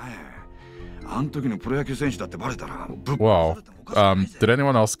place. Whoa. Did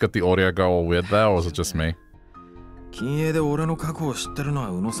anyone else get the audio go all weird there, or was it just me? 禁煙で俺の過去を知ってるのは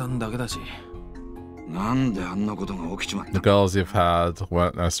宇野さんだけだし。なんであんなことが起きちまった？ The girls you've had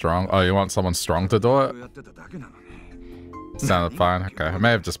weren't as strong. Oh, you want someone strong to do it? Sounded fine. Okay, it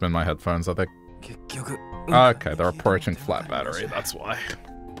may have just been my headphones, I think. Okay, they're approaching flat battery, that's why.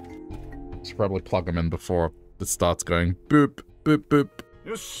 Should probably plug them in before it starts going boop, boop, boop, boop,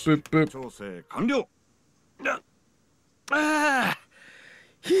 boop. ああ、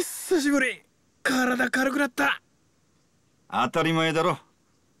久しぶり。体軽くなった。当たり前だろ。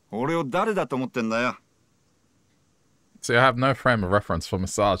俺を誰だと思ってんだよ。See, I have no frame of reference for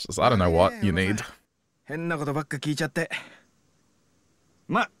massages. I don't know what you need. 変なことばっか聞いちゃって。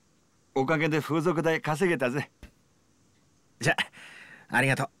ま、おかげで風俗代稼げたぜ。じゃ、あり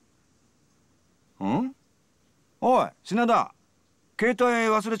がとう。ん？おい、品田。携帯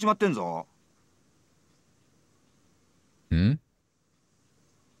忘れちまってんぞ。ん？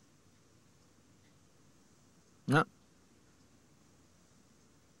な。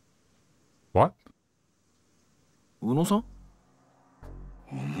What? 宇野さん？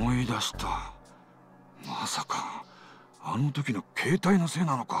思い出した。まさかあの時の携帯のせい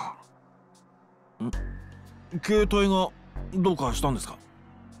なのか。携帯がどうかしたんですか？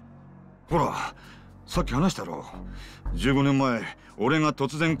ほら、さっき話したろ。15年前、俺が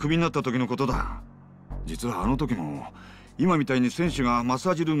突然クビになった時のことだ。実はあの時も今みたいに選手がマッ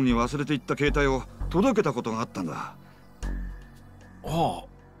サージルームに忘れていった携帯を届けたことがあったんだ。はあ、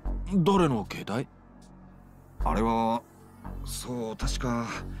誰の携帯？あれは、そう、確か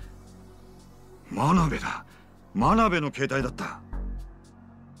真鍋だ。真鍋の携帯だった。あ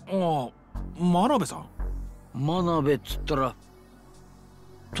あ、真鍋さん。真鍋っつったら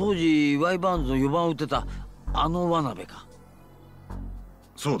当時ワイバーンズの4番を打ってたあの真鍋か。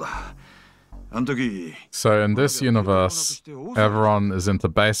そうだ。あの時。So in this universe, everyone is into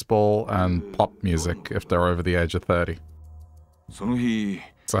baseball and pop music if they're over the age of 30. その日、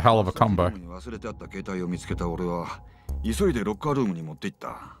It's a hell of a combo. 忘れてあった携帯を見つけた俺は急いでロッカールームに持って行っ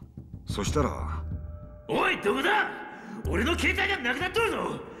た。そしたら、おい、どこだ？俺の携帯がなくなっとるぞ。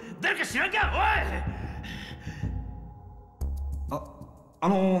誰か知らんか？おい。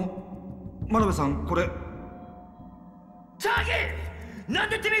真鍋さんこれ。チャーゲー、なん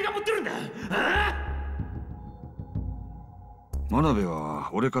でてめえが持ってるんだ。ああ。真鍋は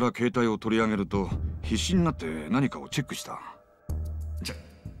俺から携帯を取り上げると必死になって何かをチェックした。ち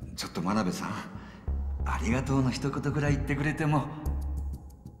ょっと真鍋さん、ありがとうの一言くらい言ってくれても。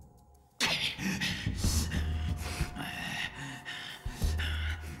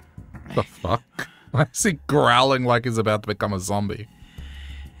The fuck? Why is he growling like he's about to become a zombie?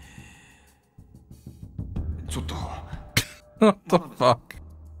 ちょっと。What the fuck?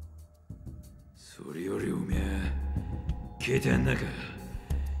 それよりおめえ、携帯の中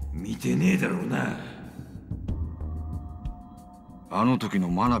見てねえだろうな。あの時の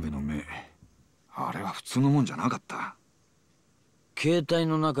真鍋の目、あれは普通のもんじゃなかった。携帯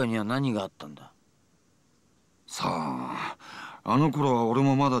の中には何があったんだ。さあ、あの頃は俺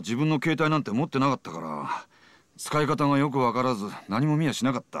もまだ自分の携帯なんて持ってなかったから使い方がよく分からず何も見やし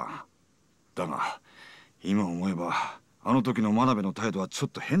なかった。だが今思えばあの時の真鍋の態度はちょっ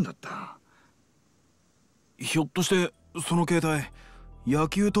と変だった。ひょっとしてその携帯野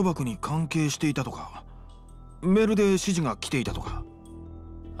球賭博に関係していたとか、メールで指示が来ていたとか。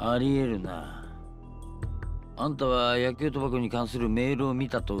ありえるな。あんたは野球賭博に関するメールを見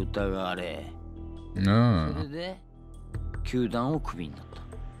たと疑われ、それで球団をクビになった。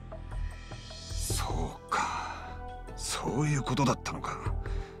そうか、そういうことだったのか。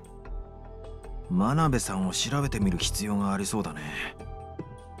真鍋さんを調べてみる必要がありそうだね。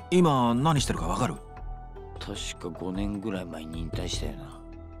今何してるかわかる？確か5年ぐらい前に引退したよな。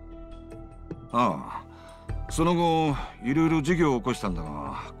ああ、その後いろいろ事業を起こしたんだ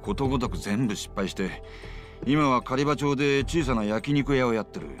がことごとく全部失敗して、今は狩場町で小さな焼肉屋をやっ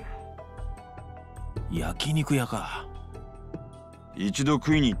てる。焼肉屋か。一度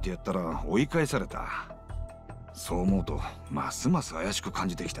食いに行ってやったら追い返された。そう思うとますます怪しく感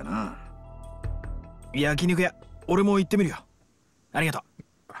じてきたな。焼肉屋、俺も行ってみるよ。ありがと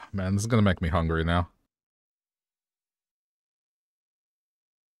う。Man, this is gonna make me hungry now.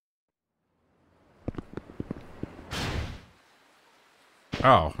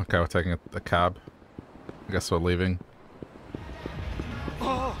 Oh, okay, we're taking a cab. I guess we're leaving.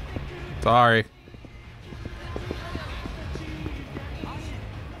 Sorry.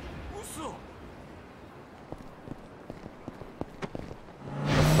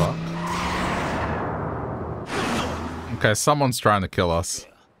 Okay, someone's trying to kill us.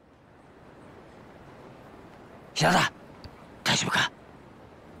 平田、大丈夫か？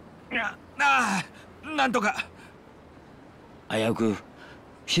なんとか。危うく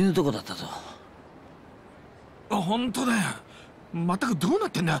死ぬとこだったぞ。本当だよ。まったくどうなっ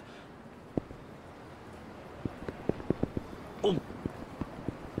てんだ。お。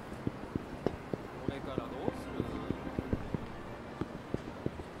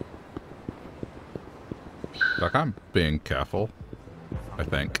 Like, I'm being careful, I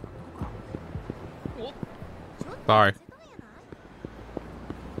think. Sorry.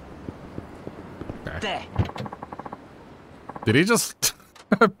 Okay. Did he just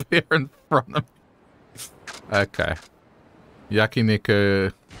appear in front of me? Okay.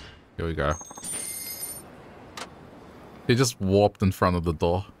 Yakiniku. Here we go. He just warped in front of the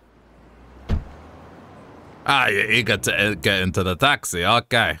door. Ah, you're eager to get into the taxi.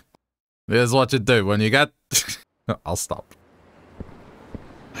 Okay. Here's what you do when you get... I'll stop.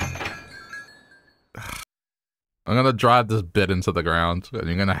 I'm gonna drive this bit into the ground, and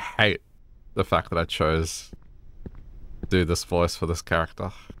you're gonna hate the fact that I chose to do this voice for this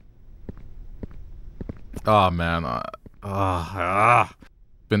character. Oh man,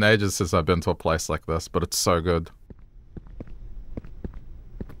 been ages since I've been to a place like this, but it's so good.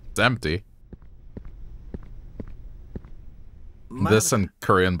 It's empty. This and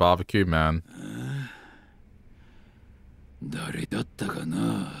Korean barbecue, man. 誰だったか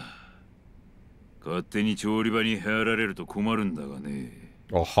な。勝手に調理場に入られると困るんだがね。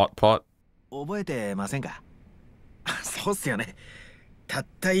Or hot pot. 覚えてませんか？そうっすよね。たっ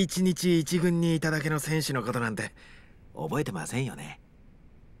た一日一軍にいただけの選手のことなんて覚えてませんよね。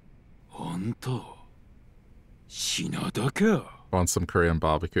あんた、品田か。Want some Korean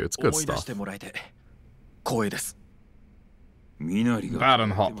barbecue? It's good 思い出 stuff. してもらえて光栄です。Bad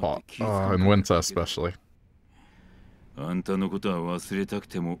and hot pot. Oh, in winter especially. あんたのことは忘れたく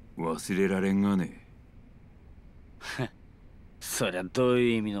ても忘れられんがね。そりゃどう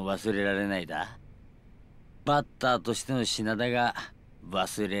いう意味の忘れられないだ。バッターとしての品田が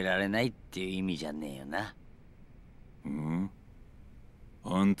忘れられないっていう意味じゃねえよな。うん？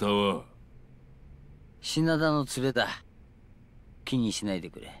あんたは品田の連れだ。気にしないで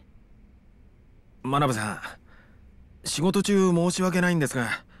くれ。真鍋さん、仕事中申し訳ないんですが、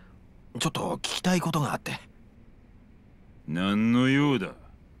ちょっと聞きたいことがあって。何の用だ。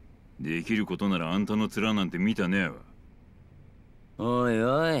できることならあんたの面なんて見たねえわ。おい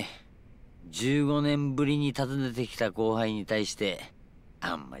おい、15年ぶりに訪ねてきた後輩に対して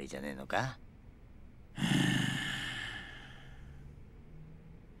あんまりじゃねえのか。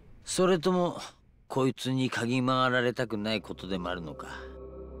それともこいつに嗅ぎ回られたくないことでもあるのか。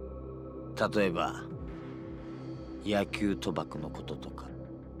例えば野球賭博のこととか。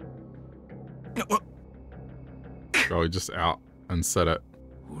Oh, he just out and said it.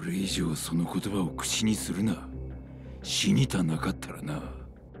 俺以上その言葉を口にするな。死にたなかったらな。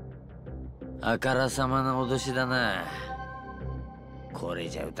あからさまな脅しだな。これ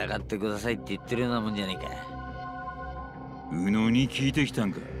じゃ疑ってくださいって言ってるようなもんじゃねえか。宇野に聞いてきた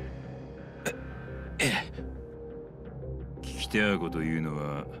んか。聞きたいこと言うの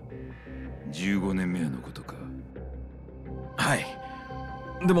は15年目のことか。はい。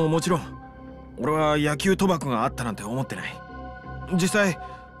でももちろん俺は野球賭博があったなんて思ってない。実際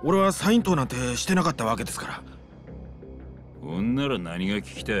俺はサイン盗なんてしてなかったわけですから。ほんなら何が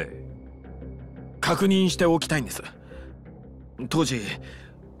聞きたい。確認しておきたいんです。当時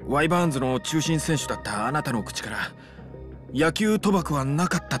ワイバーンズの中心選手だったあなたの口から野球賭博はな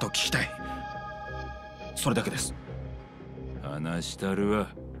かったと聞きたい。それだけです。話したるわ。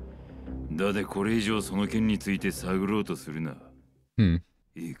だでこれ以上その件について探ろうとするな。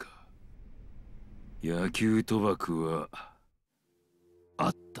いいか。野球賭博はあ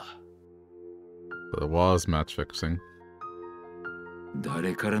った。There was match fixing.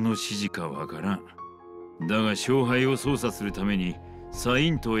 誰からの指示かわからん。だが勝敗を操作するためにサ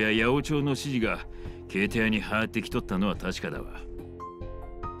イントや八百長の指示がケーテ屋に回ってきとったのは確かだわ。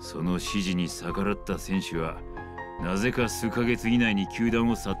その指示に逆らった選手はなぜか数ヶ月以内に球団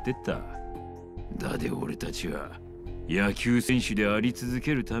を去ってった。だで俺たちは野球選手であり続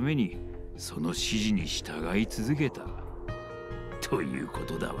けるためにその指示に従い続けたというこ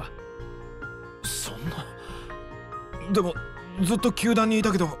とだわ。そんな。でもずっと球団にい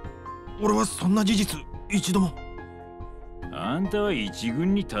たけど俺はそんな事実一度も。あんたは一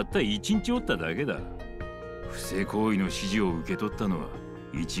軍にたった一日おっただけだ。不正行為の指示を受け取ったのは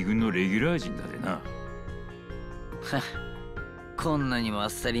一軍のレギュラー陣だでな。こんなにもあっ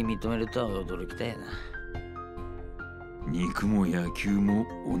さり認めるとは驚きたいな。肉も野球も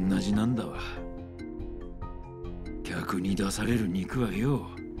同じなんだわ。客に出される肉はよ、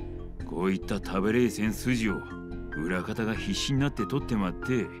こういった食べれえせん筋を裏方が必死になって取ってまっ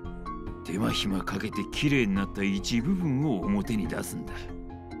て手間暇かけて綺麗になった一部分を表に出すんだ。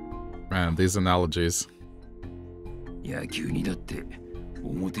 Man, these analogies. 野球にだって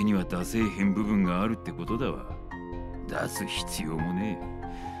表には出せえへん部分があるってことだわ。出す必要もね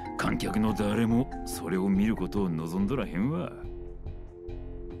え。観客の誰もそれを見ることを望んどらへんわ。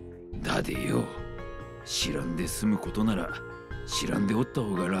だでよ、知らんで済むことなら知らんでおった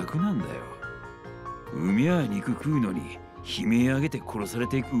方が楽なんだよ。海や肉食うのに悲鳴上げて殺され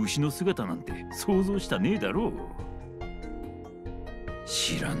ていく牛の姿なんて想像したねえだろう。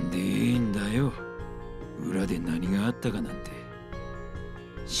知らんでええんだよ。裏で何があったかなんて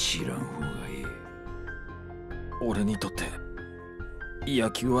知らん方がいい。俺にとって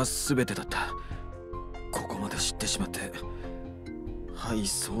野球は全てだった。ここまで知ってしまってはい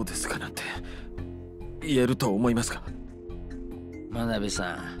そうですかなんて言えると思いますか。真鍋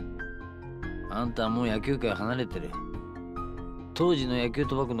さん、あんたはもう野球界離れてる。当時の野球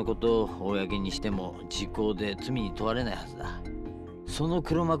賭博のことを公にしても時効で罪に問われないはずだ。その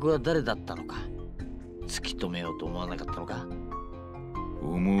黒幕は誰だったのか突き止めようと思わなかったのか。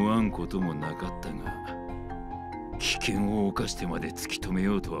思わんこともなかったが危険を冒してまで突き止め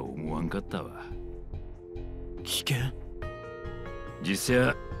ようとは思わんかったわ。危険？実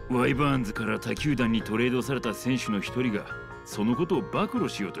際ワイバーンズから他球団にトレードされた選手の一人がそのことを暴露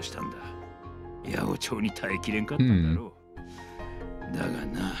しようとしたんだ。八百長に耐えきれんかったんだろう。だが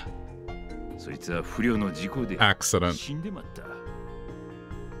な、そいつは不慮の事故で死んでまった。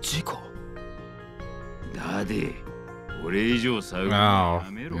事故？だで俺以上さ、 Oh, you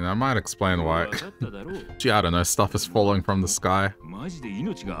know, I might explain why. Gee, I don't know, stuff is falling from the sky. マジで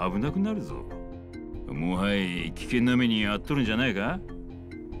命が危なくなるぞ。もはや危険な目に遭っとるんじゃないか。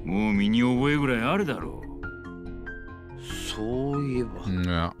もう身に覚えぐらいあるだろう。そういえば、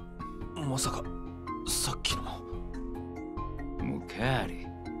Yeah. まさかさっきの。もう帰れ。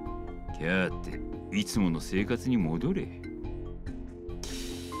キャーっていつもの生活に戻れ。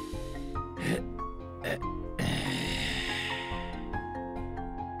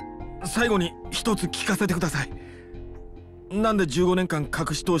最後に一つ聞かせてください。なんで15年間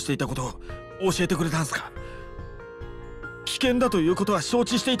隠し通していたことを教えてくれたんすか。聞険だということは承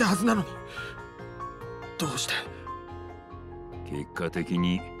知していたはずなのに、どうして。結果的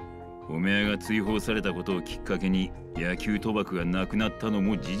にお前が追放されたことをきっかけに野球賭博がなくなったの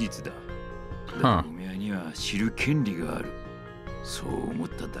も事実だ。だがお前には知る権利がある。そう思っ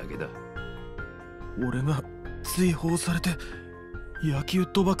ただけだ。俺が追放されて野球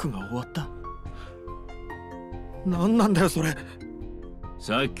賭博が終わった。何なんだよそれ。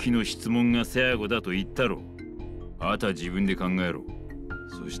さっきの質問がセアゴだと言ったろ。あとは自分で考えろ。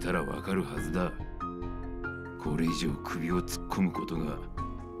そしたらわかるはずだ。これ以上首を突っ込むことが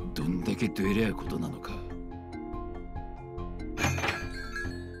どんだけどえりゃことなのか。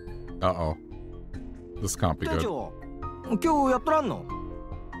Uh-oh. This can't be good. 今日やっとらんの？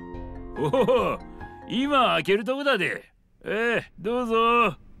おお、今開けるとこだで。どう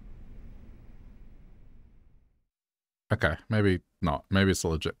ぞ。Okay, maybe not. Maybe it's a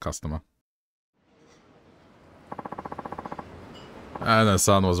legit customer. And the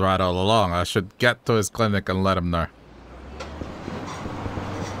son was right all along. I should get to his clinic and let him know.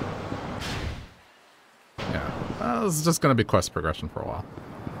 Yeah, it's just gonna be quest progression for a while.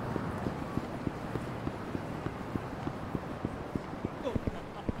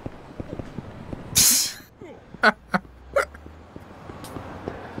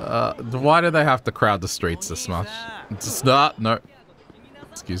 Why do they have to crowd the streets this much? It's not, no.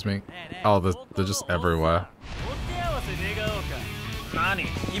 Excuse me. Oh, they're just everywhere.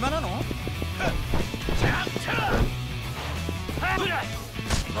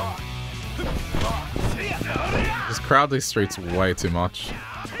 Just crowd these streets way too much.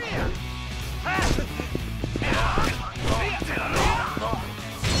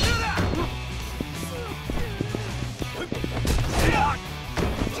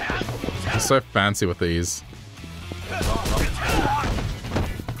 They're so fancy with these.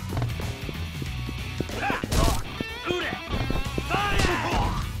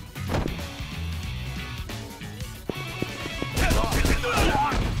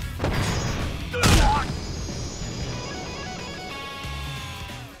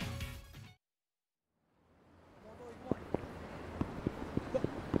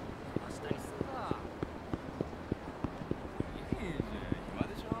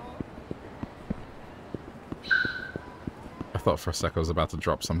 I thought for a sec I was about to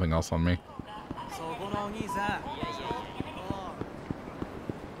drop something else on me.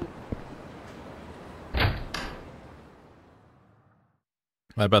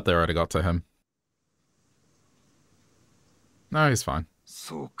 I bet they already got to him. No, he's fine.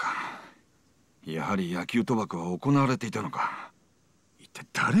 そうか。やはり野球賭博は行われていたのか。一体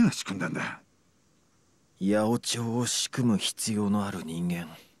誰が仕組んだんだ。八百長を仕組む必要のある人間。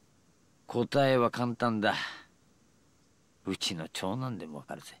答えは簡単だ。うちの長男でもわ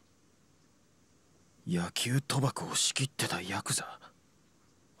かるぜ。野球賭博を仕切ってたヤクザ。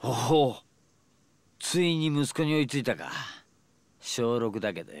おお、ついに息子に追いついたか。小6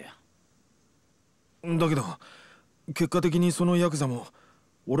だけどよ。だけど結果的にそのヤクザも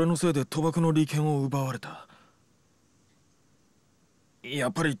俺のせいで賭博の利権を奪われた。や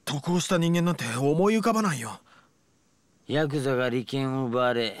っぱり得をした人間なんて思い浮かばないよ。ヤクザが利権を奪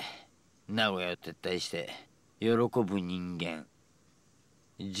われ名古屋を撤退して喜ぶ人間、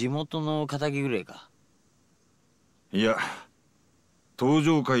地元の仇ぐらいか。いや、東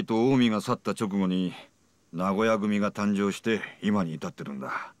上会と近江が去った直後に名古屋組が誕生して今に至ってるん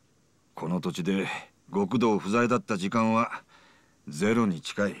だ。この土地で極道不在だった時間はゼロに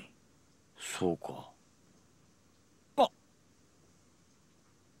近い。そうか。あ、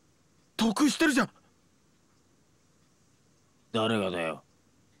得してるじゃん。誰がだよ。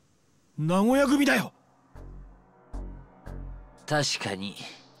名古屋組だよ。確かに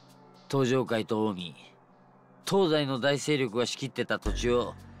東上会と近江、東西の大勢力が仕切ってた土地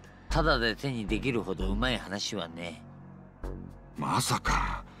をタダで手にできるほどうまい話はね。まさ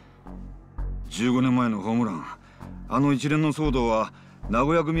か15年前のホームラン、あの一連の騒動は名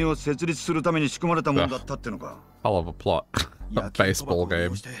古屋組を設立するために仕組まれたものだったってのか。Hell of a plot. A baseball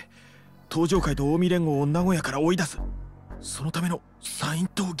game. 東上会と近江連合を名古屋から追い出す。そのためのサイン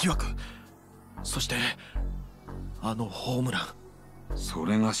党疑惑。そしてあのホームラン。そ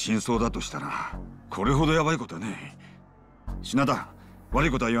れが真相だとしたらこれほどヤバいことはね。品田、悪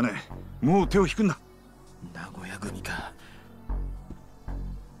いことは言わない。もう手を引くんだ。名古屋組か。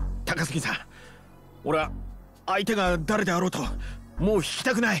高杉さん、俺は相手が誰であろうともう引き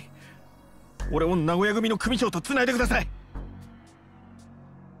たくない。俺を名古屋組の組長とつないでください。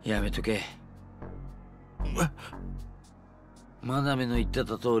やめとけ。真鍋の言って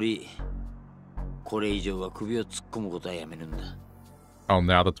た通り、これ以上は首を突っ込むことはやめるんだ。Oh,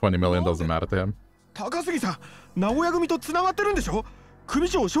 now the 20 million doesn't matter to him. 高杉さん、名古屋組と繋がってるんでしょ。組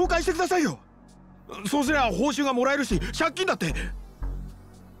長を紹介してくださいよ。そうすりゃ報酬がもらえるし、借金だって。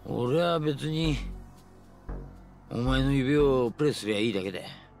俺は別にお前の指をプレスすりゃいいだけで。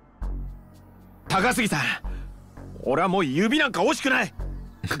高杉さん、俺はもう指なんか惜しくない。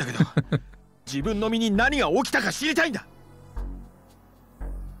だけど自分の身に何が起きたか知りたいんだ。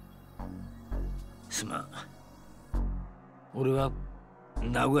すまん。俺は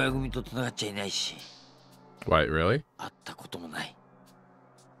名古屋組と繋がっちゃいないし。Wait, really? 会ったこともない。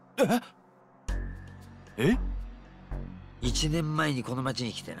え？1年前にこの町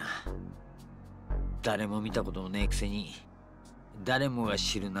に来てな。誰も見たこともねえくせに誰もが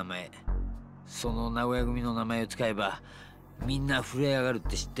知る名前、その名古屋組の名前を使えばみんな震え上がるっ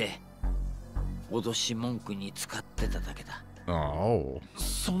て知って脅し文句に使ってただけだ。Oh.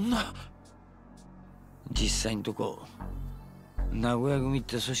 そんな。実際のとこ名古屋組っ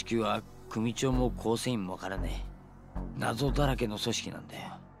て組織は組長も構成員もわからねえ謎だらけの組織なんだよ。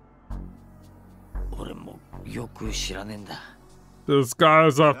俺もよく知らねえんだ。This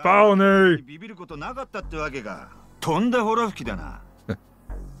guy's a phony! ビビることなかったってわけか。とんだほら吹きだな。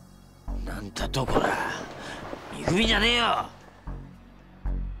なんだとこら、見組じゃねえよ。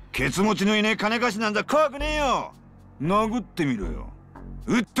ケツ持ちのいねえ金貸しなんざ怖くねえよ。殴ってみろよ。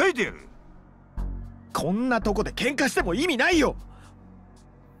訴えてやる。こんなとこで喧嘩しても意味ないよ。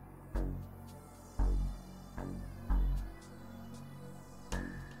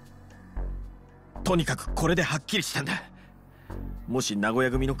とにかくこれではっきりしたんだ。もし名古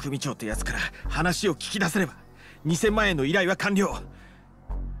屋組の組長ってやつから話を聞き出せれば2000万円の依頼は完了。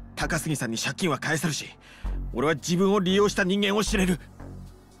高杉さんに借金は返せるし、俺は自分を利用した人間を知れる。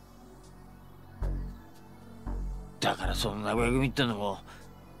だからその名古屋組ってのも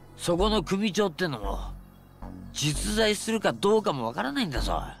そこの組長ってのも実在するかどうかもわからないんだ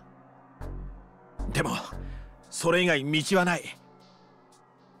ぞ。でもそれ以外道はない。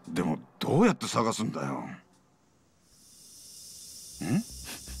でもどうやって探すんだよ。ん？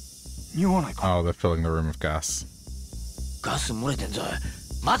匂わないか。 Oh, they're filling the room with gas. ガス漏れてんぞ。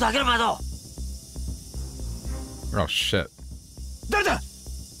窓開けろ窓。Oh shit. 誰だ。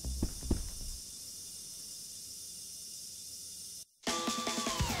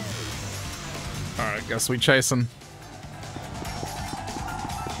Alright, guess we chase him.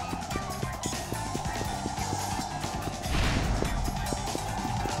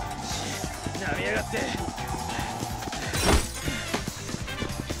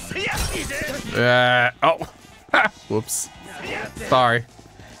 Oh! Whoops. Sorry.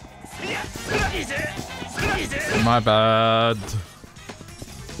 My bad.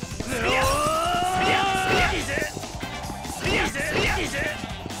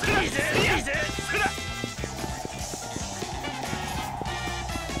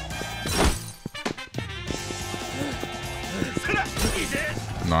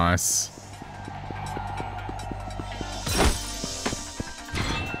 Nice.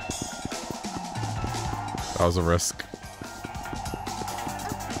 That was a risk.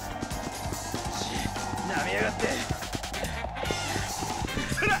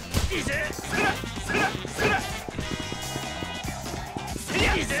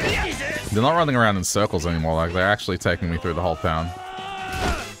 They're not running around in circles anymore, like they're actually taking me through the whole town.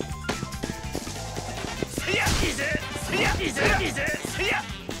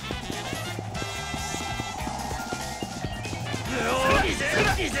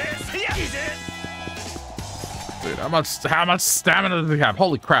 Dude, how much stamina does he have?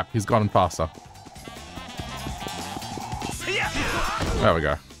 Holy crap, he's gotten faster. There we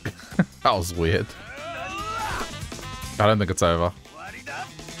go. That was weird. I don't think it's over.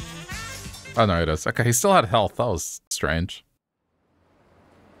 Oh no, it is. Okay, he still had health. That was strange.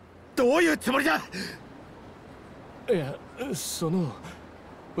 どういうつもりだ。いや、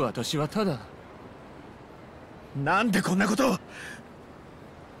私はただ。なんでこんなことを。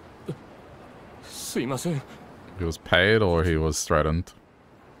すいません。He was paid or he was threatened.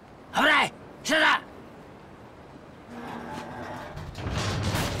 危ない。下だ。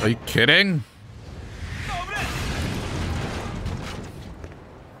Are you kidding?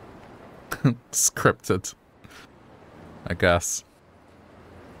 Scripted, I guess.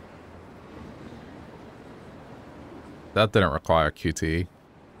 That didn't require QTE.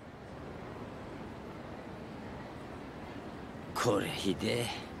 これひでえ。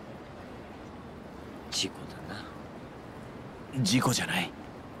事故だな。事故じゃない。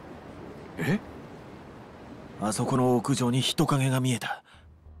え？あそこの屋上に人影が見えた。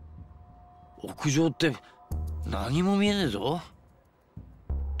屋上って何も見えねえぞ。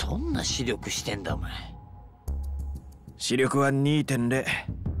どんな視力してんだお前。視力は 2.0。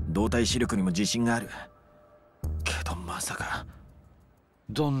動体視力にも自信がある。けどまさか。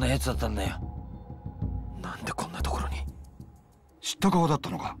どんなやつだったんだよ。なんでこんなところに。知った顔だった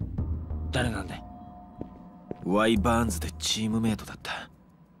のか。誰なんだい。ワイバーンズでチームメイトだった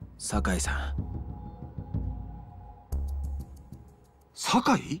酒井さん。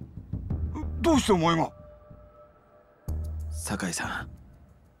酒井？どうしてお前が。酒井さん、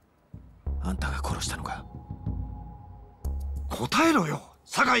あんたが殺したのか。答えろよ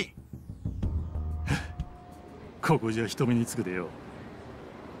酒井。ここじゃ人目につくでよ。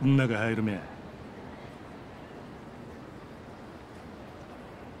中入るめ。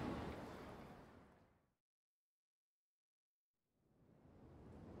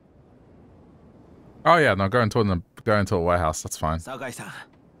Oh yeah, no, go into a warehouse. That's fine. This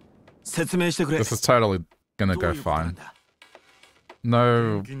is totally gonna go fine.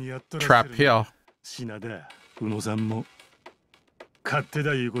 No trap here. 品田、宇野さんも勝手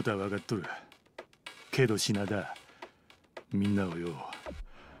だいうことは分かっとる。けど品田、みんなをよ、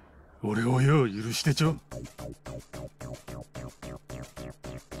俺をよ許してちょ。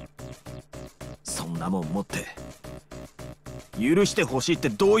そんなもん持って許してほしいって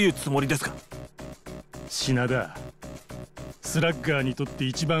どういうつもりですか。品田、スラッガーにとって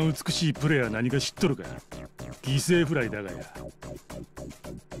一番美しいプレーは何か知っとるか。犠牲フライだがや。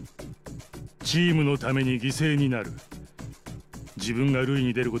チームのために犠牲になる。自分が塁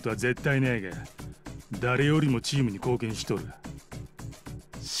に出ることは絶対ないが、誰よりもチームに貢献しとる。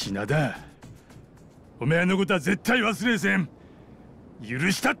品田、お前のことは絶対忘れせん。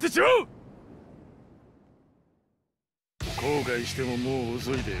許したってちょ。後悔してももう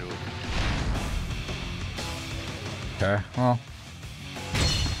遅いでよ。Okay, well.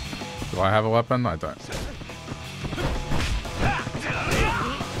 Do I have a weapon? I don't.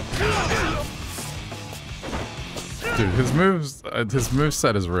 Dude, his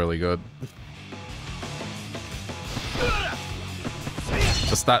moveset is really good.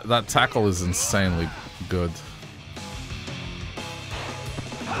 Just that tackle is insanely good.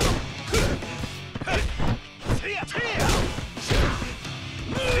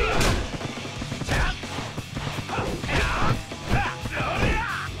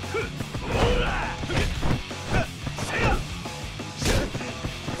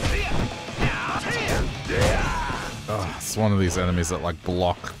 It's one of these enemies that like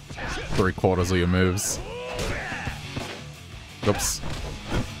block 3/4 of your moves. Oops.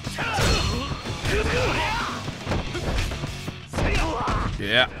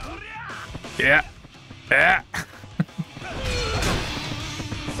 Yeah. Yeah. Yeah.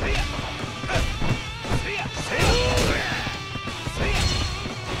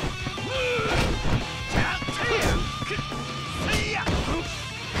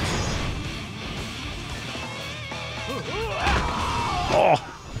 Oh,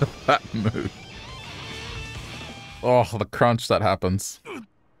 that move. Oh, the crunch that happens.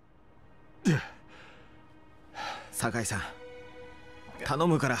 酒井さん、頼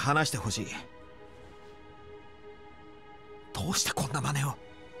むから話してほしい。どうしてこんな真似を。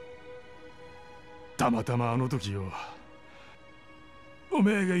たまたまあの時よ、お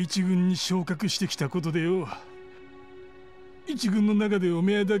めえが一軍に昇格してきたことでよ、一軍の中でお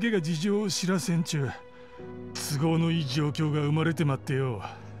めえだけが事情を知らせんちゅう都合のいい状況が生まれてまってよ。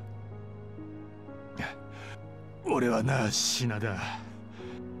俺はな、品田、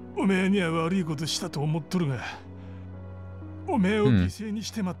おめえには悪いことしたと思っとるが、おめえを犠牲に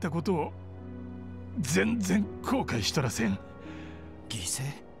してまったことを全然後悔しとらせん。犠牲？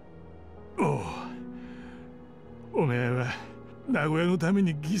おめえは名古屋のため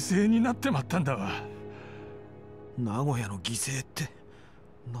に犠牲になってまったんだわ。名古屋の犠牲って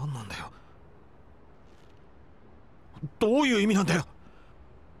何なんだよ。どういう意味なんだよ。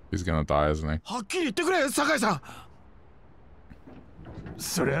He's gonna die, isn't he? はっきり言ってくれ、酒井さん。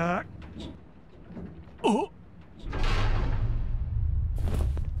そりゃ、お。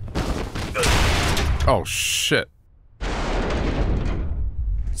Oh shit.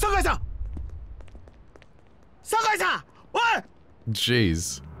 酒井さん。酒井さん、おい。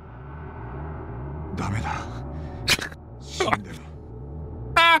Jeez. ダメだ。死んでる。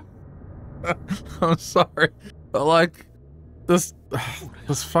I'm sorry. But like this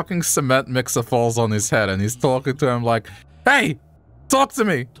fucking cement mixer falls on his head and he's talking to him like, "Hey, talk to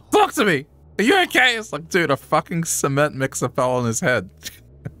me. Talk to me. Are you okay?" It's like, dude, a fucking cement mixer fell on his head.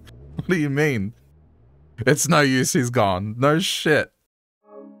 What do you mean? It's no use, he's gone. No shit.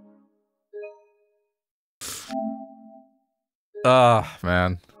 Ah,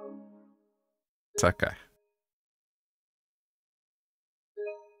 man. It's okay.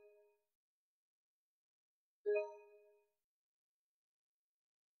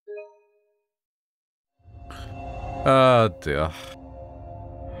 Oh dear.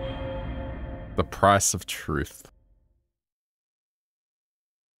 The price of truth.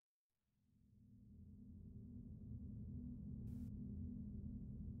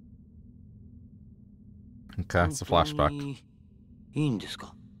 Okay, it's a flashback. いいんです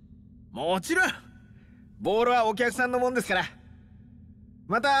か？もちろん。ボールはお客さんのもんですから。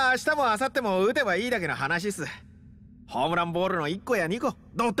また明日も明後日も打てばいいだけの話っす。ホームランボールの1個や2個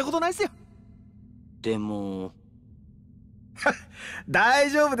どうってことないっすよ。でも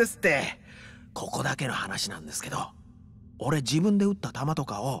大丈夫ですって。ここだけの話なんですけど、俺自分で打った球と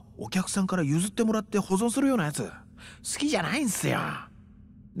かをお客さんから譲ってもらって保存するようなやつ好きじゃないんすよ。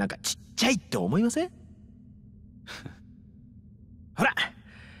なんかちっちゃいって思いません？ほら、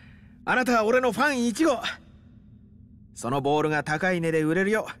あなたは俺のファン1号。そのボールが高い値で売れ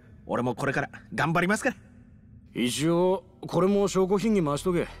るよう俺もこれから頑張りますから。一応これも証拠品に回し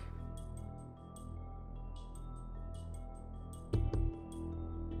とけ。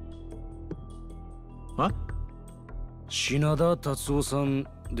品田達夫さん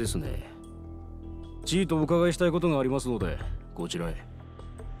ですね。ちいとお伺いしたいことがありますのでこちらへ。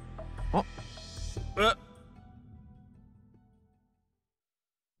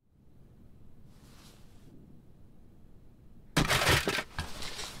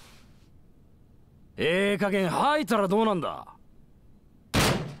加減吐いたらどうなんだ。だ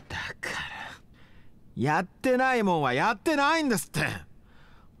からやってないもんはやってないんですって。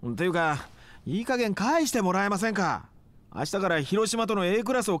っていうかいい加減返してもらえませんか。明日から広島との A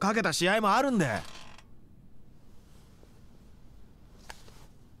クラスをかけた試合もあるんで。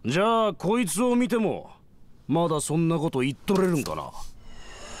じゃあこいつを見てもまだそんなこと言っとれるんかな。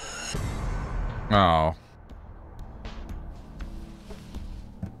Oh.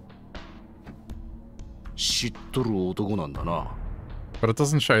 知っとる男なんだな。 But it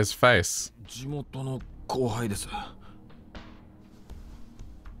doesn't show his face. 地元の後輩です。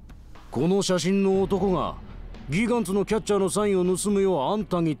この写真の男がギガンツのキャッチャーのサインを盗むようあん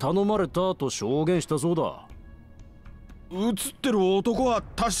たに頼まれたと証言したそうだ。写ってる男は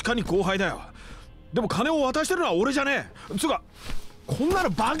確かに後輩だよ。でも金を渡してるのは俺じゃねえ。つうかこんなの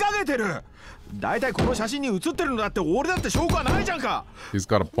バカげてる。だいたいこの写真に写ってるのだって俺だって証拠はないじゃんか。 He's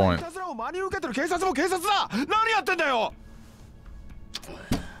got a point. いたずらを真に受けてる警察も警察だ。何やってんだよ。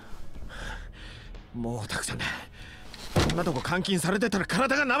もうたくさんだ。こんなとこ監禁されてたら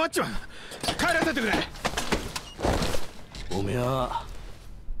体がなまっちまう。帰らせてくれ。おめえ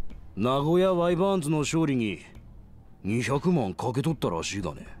名古屋ワイバーンズの勝利に200万かけ取ったらしい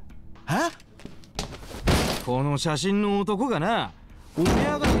がね。この写真の男がな、おめえ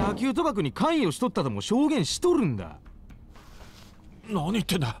が野球賭博に関与しとったとも証言しとるんだ。何言っ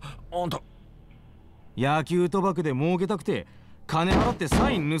てんだあんた。野球賭博で儲けたくて金払って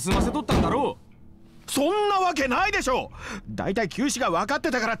サイン盗ませとったんだろう。そんなわけないでしょ。だいたい球種が分かっ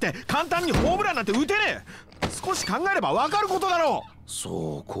てたからって簡単にホームランなんて打てねえ。少し考えれば分かることだろう。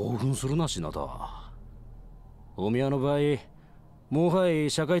そう興奮するな品田。おみやの場合もはや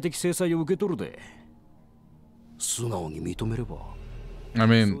社会的制裁を受け取るで素直に認めれば。 I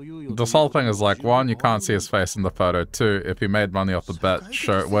mean, this whole thing is like, one, you can't see his face in the photo. Two, if he made money off the bet,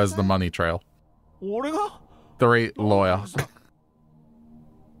 show where's the money trail. 俺が Three, lawyer.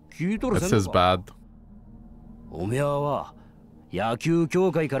 聞いとる It's せん his のか。 bad. おめえは野球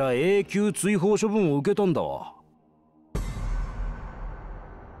協会から永久追放処分を受けたんだわ。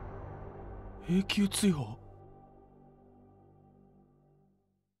永久追放。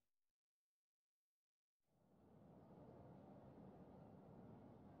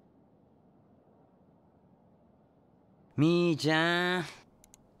みーちゃん、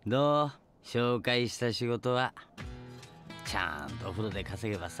どう？紹介した仕事はちゃんとお風呂で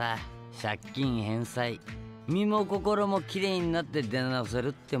稼げばさ、借金返済、身も心もきれいになって出直せる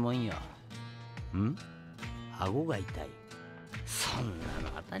ってもんよ。ん？顎が痛い。そんな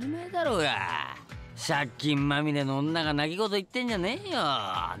の当たり前だろうが。借金まみれの女が泣き言言ってんじゃねえよ。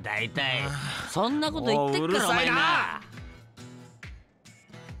だいたいそんなこと言ってっからお前な。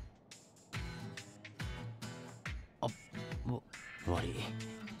終わ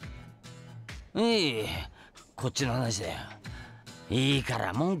り。いい、こっちの話だよ。いいか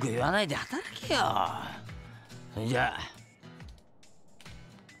ら文句言わないで働けよ。それじゃあ。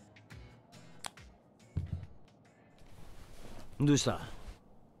どうした？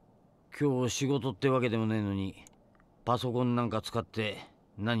今日仕事ってわけでもねえのにパソコンなんか使って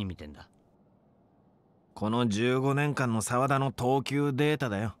何見てんだ？この15年間の沢田の投球データ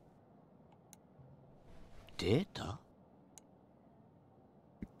だよ。データ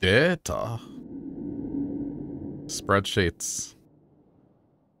Data. Spreadsheets.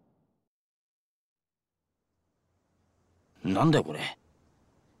 なんだよこれ。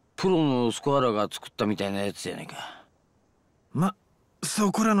プロのスコアラーが作ったみたいなやつじゃないか。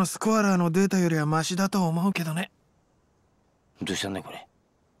そこらのスコアラーのデータよりはマシだと思うけどね。どうしたんだよこれ。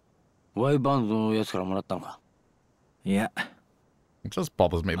ワイバンドのやつからもらったのか。いや。It just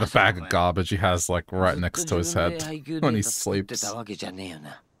bothers me. The bag of garbage he has, like, right next to his head when he sleeps.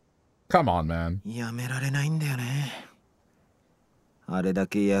 Come on, man. やめられないんだよね。あれだ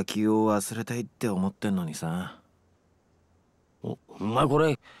け野球を忘れたいって思ってんのにさ。お前こ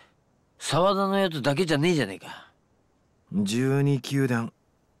れ、沢田のやつだけじゃねえじゃねえか。12球団、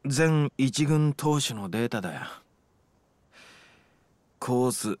全一軍投手のデータだよ。コ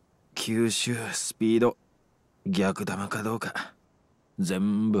ース、球種、スピード、逆球かどうか。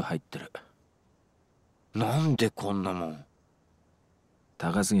全部入ってる。なんでこんなもん。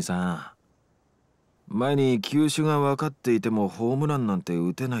高杉さん、前に球種が分かっていてもホームランなんて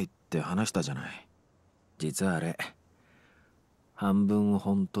打てないって話したじゃない。実はあれ、半分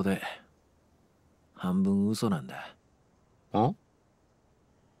本当で半分嘘なんだ。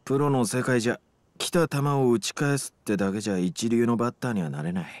プロの世界じゃ来た球を打ち返すってだけじゃ一流のバッターにはな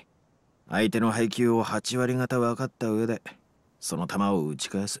れない。相手の配球を8割方分かった上でその球を打ち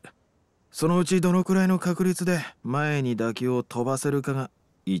返す。そのうちどのくらいの確率で前に打球を飛ばせるかが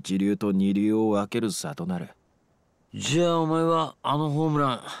一流と二流を分ける差となる。じゃあお前はあのホーム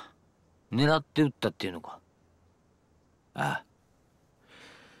ラン狙って打ったっていうのか。ああ。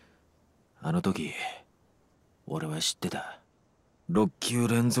あの時俺は知ってた。6球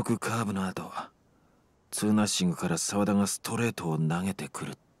連続カーブの後、ツーナッシングから沢田がストレートを投げてく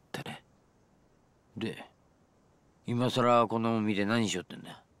るってね。で、今さらこんなもん見て何しよってん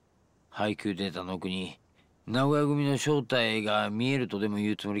だ。配球データの奥に名古屋組の正体が見えるとでも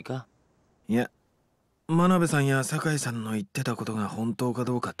言うつもりか。いや、真鍋さんや酒井さんの言ってたことが本当か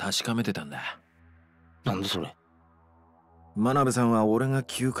どうか確かめてたんだ。なんだそれ。真鍋さんは俺が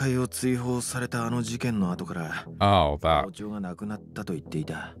球界を追放されたあの事件の後から包丁がなくなったと言ってい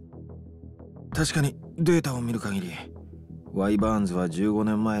た。確かにデータを見る限りワイバーンズは15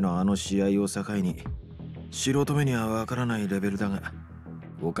年前のあの試合を境に素人目にはわからないレベルだが、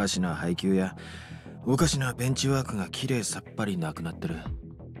おかしな配球やおかしなベンチワークがきれいさっぱりなくなってる。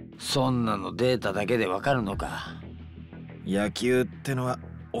そんなのデータだけでわかるのか。野球ってのは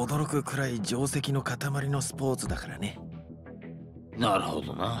驚くくらい定石の塊のスポーツだからね。なるほ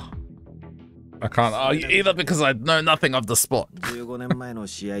どな。I can't argue either because I know nothing of the sport. 15年前の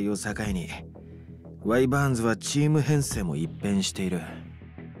試合を境にワイバーンズはチーム編成も一変している。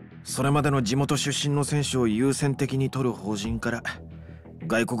それまでの地元出身の選手を優先的に取る方針から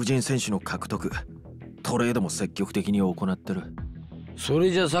外国人選手の獲得、トレードも積極的に行ってる。そ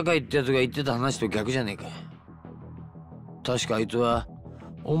れじゃ酒井ってやつが言ってた話と逆じゃねえか。確かあいつは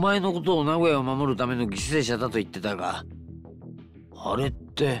お前のことを名古屋を守るための犠牲者だと言ってたが、あれっ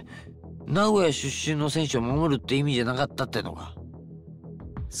て名古屋出身の選手を守るって意味じゃなかったってのか。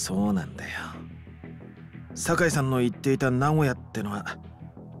そうなんだよ。酒井さんの言っていた名古屋ってのは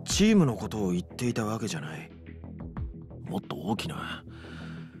チームのことを言っていたわけじゃない。もっと大きな、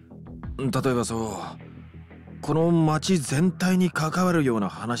例えばこの町全体に関わるような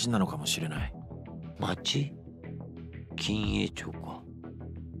話なのかもしれない。町？金栄町か。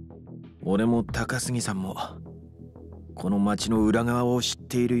俺も高杉さんもこの町の裏側を知っ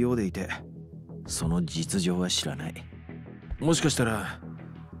ているようでいて、その実情は知らない。もしかしたら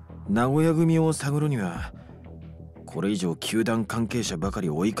名古屋組を探るにはこれ以上球団関係者ばかり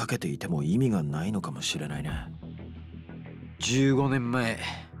追いかけていても意味がないのかもしれないな。15年前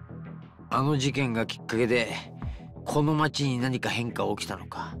あの事件がきっかけでこの町に何か変化起きたの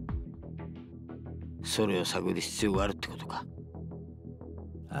か。それを探る必要があるってことか。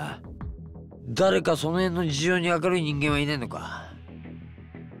ああ。誰かその辺の事情に明るい人間はいないのか。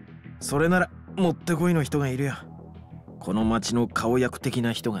それならもってこいの人がいるよ。この町の顔役的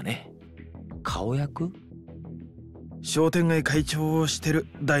な人がね。顔役？商店街会長をしてる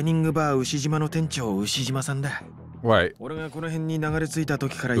ダイニングバー牛島の店長牛島さんだ。Wait, 俺がこの辺に流れ着いた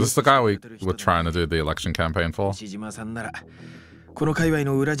時から is this the guy we were trying to do the election campaign for? 牛島さんならこの界隈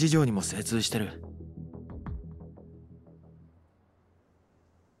の裏事情にも精通してる。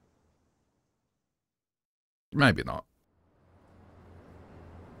Maybe not.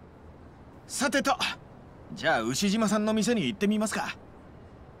 さてと、じゃあ牛島さんの店に行ってみますか。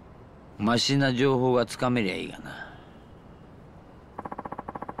マシな情報がつかめりゃいいがな。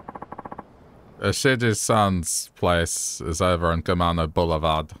Shiji-san's place is over on Gamano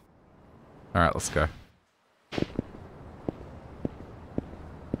Boulevard. Alright, let's go.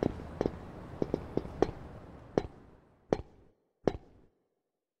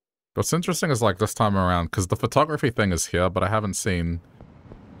 What's interesting is like this time around, because the photography thing is here, but I haven't seen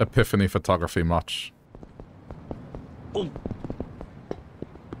Epiphany photography much.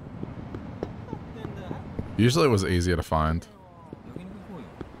 Usually it was easier to find.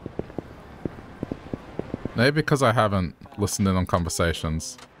 Maybe because I haven't listened in on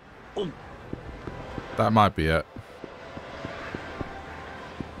conversations. That might be it.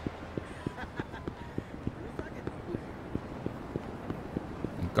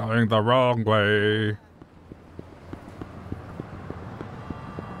 Going the wrong way.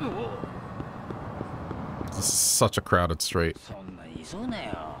 This is such a crowded street. I'm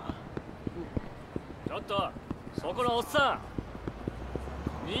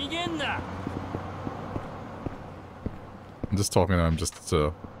just talking to him just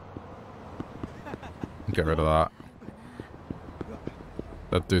to get rid of that.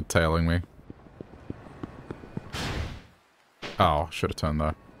 That dude tailing me. Oh, should have turned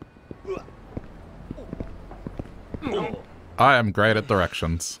there. I am great at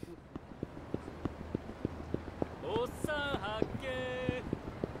directions.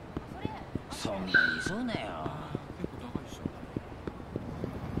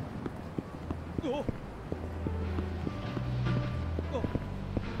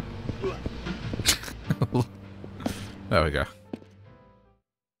 There we go.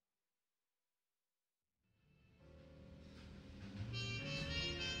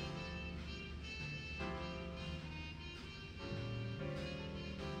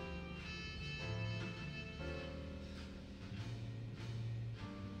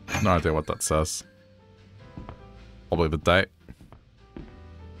 No idea what that says. Probably the date.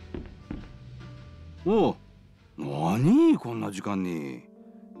 Oh, 何こんな時間に。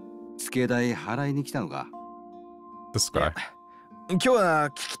付け代払いに来たのか。This guy. 今日は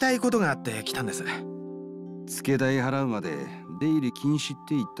聞きたいことがあって来たんです。付け代払うまで出入り禁止っ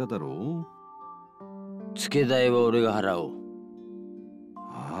て言っただろう。付け代は俺が払おう。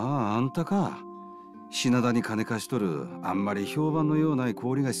ああ、あんたか。品田に金貸しとるあんまり評判のようない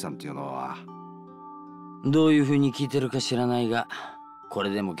氷菓子さんっていうのは。どういう風に聞いてるか知らないが、これ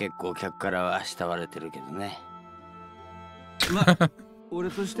でも結構客からは慕われてるけどね。ま、俺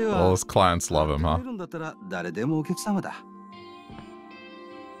としては。All his clients love him, huh? だったら誰でもお客様だ。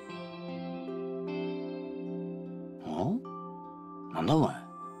なんだお前。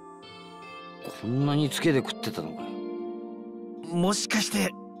こんなにつけで食ってたのかよ。もしかして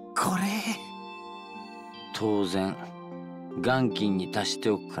これ。当然元金に足して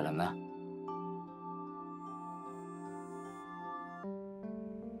おくからな。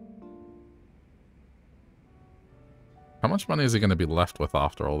How much money is he going to be left with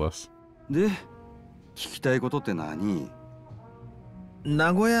after all this? で、聞きたいことって何？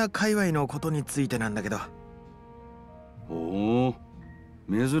名古屋界隈のことについてなんだけど。おお、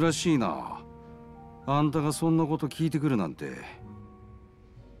珍しいな。あんたがそんなこと聞いてくるなんて。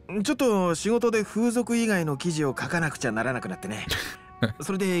ちょっと仕事で風俗以外の記事を書かなくちゃならなくなってね。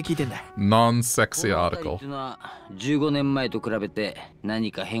それで聞いてんだ。Non-sexy article。15年前と比べて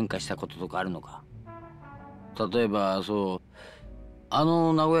何か変化したこととかあるのか？例えばそうあ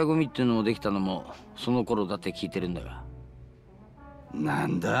の名古屋組っていうのもできたのもその頃だって聞いてるんだが。な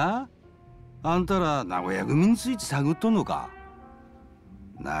んだ？あんたら名古屋組について探っとんのか？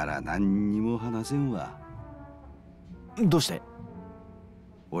なら何にも話せんわ。どうして？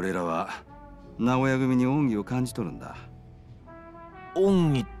俺らは名古屋組に恩義を感じとるんだ。恩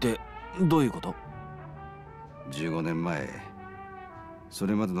義ってどういうこと？ 15年前、そ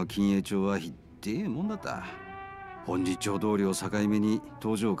れまでの金栄町はひってえもんだった。本日町通りを境目に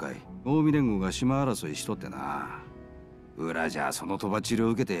東上会、近江連合が島争いしとってな。裏じゃそのとばちりを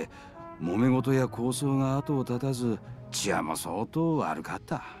受けて揉め事や抗争が後を絶たず、治安も相当悪かっ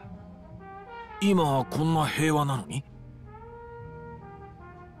た。今こんな平和なのに？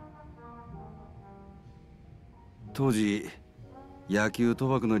当時野球賭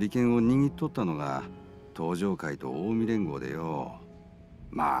博の利権を握っとったのが東上会と近江連合でよ。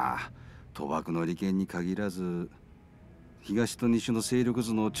まあ賭博の利権に限らず東と西の勢力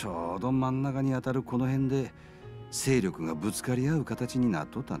図のちょうど真ん中にあたるこの辺で勢力がぶつかり合う形になっ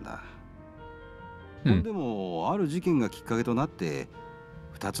とったんだ。でもある事件がきっかけとなって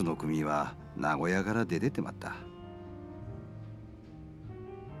2つの組は名古屋から出てってまった。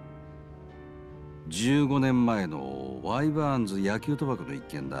15年前のワイバーンズ野球賭博の一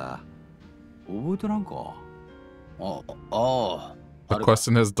件だ。覚えてらんか？The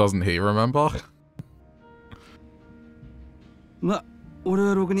question is, doesn't he remember? ま、俺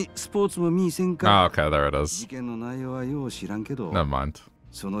はろくにスポーツも見いせんか。Okay, there it is. 事件の内容はよう知らんけど。Never mind.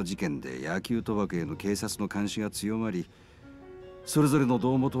 その事件で野球賭博への警察の監視が強まり、それぞれの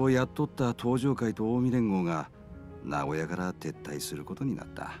胴元を雇った東上会と近江連合が名古屋から撤退することになっ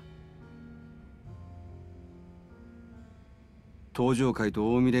た。東上会と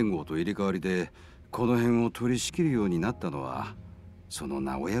近江連合と入れ替わりでこの辺を取り仕切るようになったのはその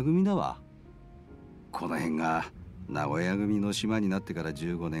名古屋組だわ。この辺が名古屋組の島になってから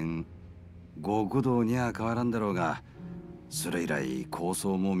15年、極道には変わらんだろうが、それ以来抗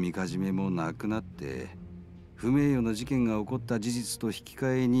争もみかじめもなくなって不名誉な事件が起こった事実と引き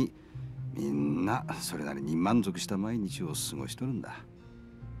換えにみんなそれなりに満足した毎日を過ごしとるんだ。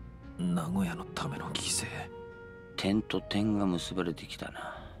名古屋のための犠牲。点と点が結ばれてきた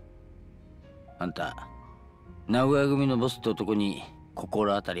な。あんた名古屋組のボスって男に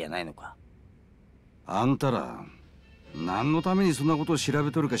心当たりはないのか？あんたら何のためにそんなことを調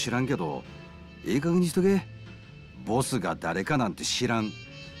べとるか知らんけど、いい加減にしとけ。ボスが誰かなんて知らん。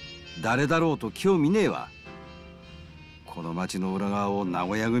誰だろうと興味ねえわ。この町の裏側を名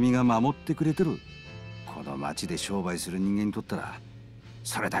古屋組が守ってくれてる。この町で商売する人間にとったら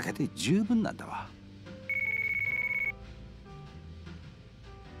それだけで十分なんだわ。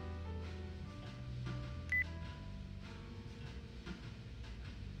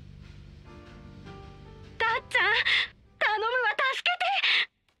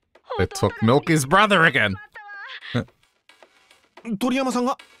They took Milky's brother again. 鳥山さん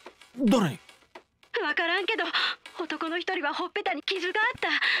が誰に？わからんけど男の一人はほっぺたに傷があった。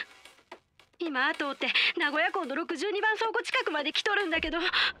今後を追って名古屋港の62番倉庫近くまで来とるんだけど。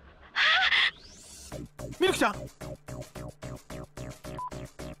ミルクちゃん。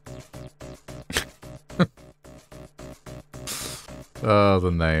Oh, the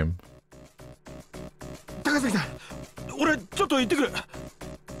name. 高崎さん、俺ちょっと行ってくる。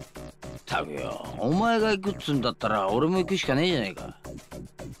たくよ、お前が行くっつんだったら俺も行くしかねえじゃねえか。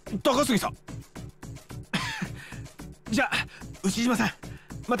高杉さん。じゃあ牛島さん、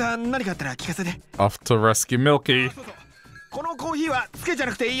また何かあったら聞かせて。 Off to rescue Milky. そうそう、このコーヒーはつけじゃ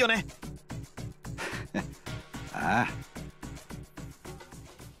なくていいよね。ああ。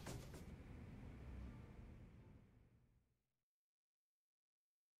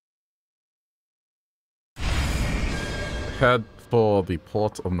Head for the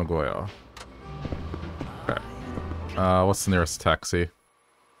port of Nagoya. Okay. What's the nearest taxi?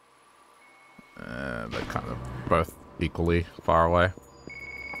 They're kind of both equally far away.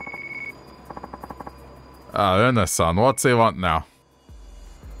 Una-san, what's he want now?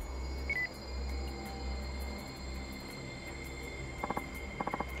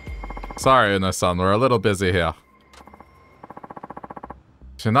 Sorry, Una-san, we're a little busy here.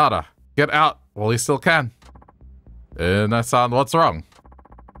 Shinada, get out while you still can. Una-san, what's wrong?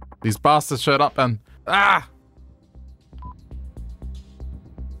 These bastards showed up and... Ah!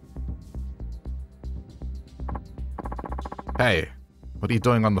 Hey, what are you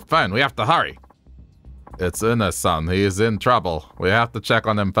doing on the phone? We have to hurry. It's Una-san. He is in trouble. We have to check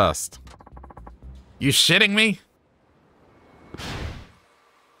on him first. You shitting me?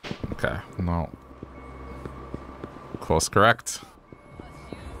 Okay, no. Course correct.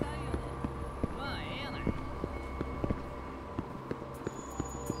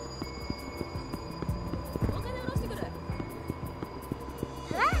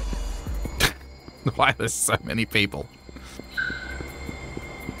 Why there's so many people?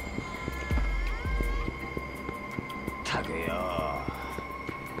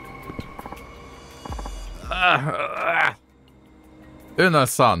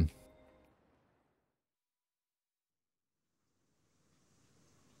 Una-san.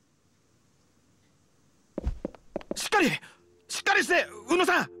 しっかりして、宇野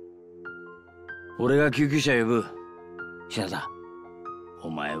さん。俺が救急車呼ぶ。篠田、お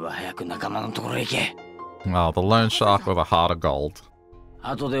前は早く仲間のところへ行け。Oh, the lone shark with a heart of gold.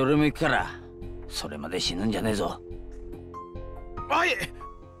 後で俺も行くから、それまで死ぬんじゃねえぞ。はい。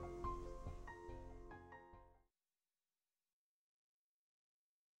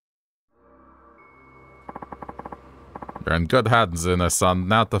You're in good hands, Una-san.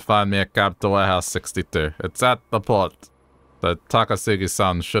 Now to find me a cab to warehouse 62. It's at the port. The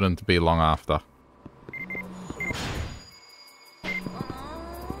Takasugi-san shouldn't be long after.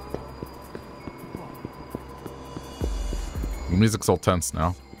 The music's all tense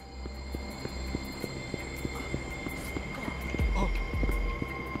now.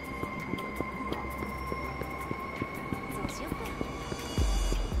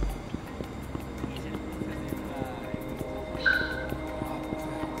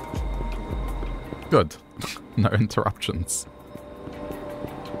 Good. No interruptions.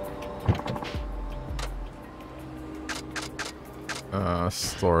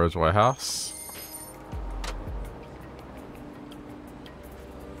 Storage warehouse.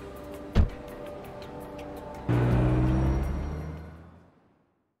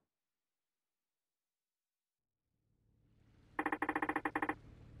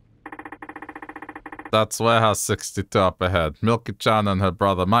 That's warehouse 62 up ahead. Milky-chan and her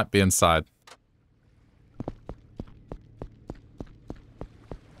brother might be inside.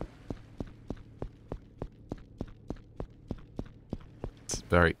 It's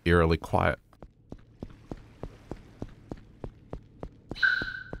very eerily quiet.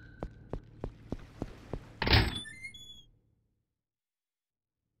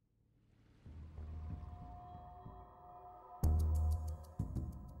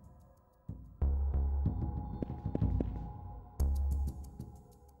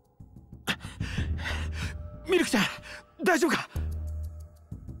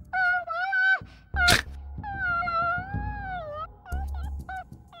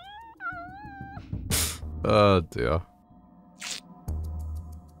 Oh dear.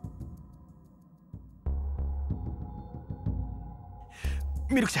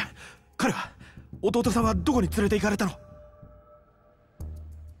 ミルクちゃん、彼は弟さんはどこに連れて行かれたの？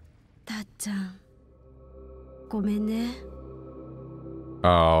たっちゃん、ごめんね。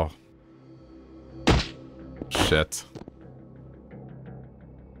Oh. Shit.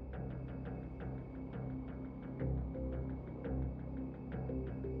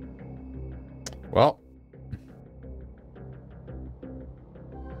 Well.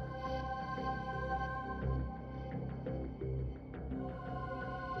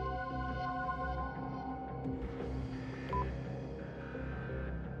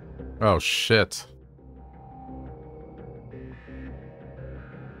 Oh shit.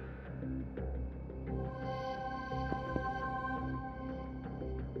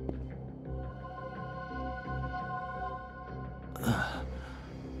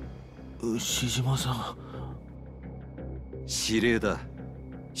 Ushijimaさん。指令だ。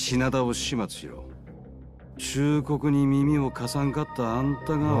品田を始末しろ。忠告に耳を貸さんかったあん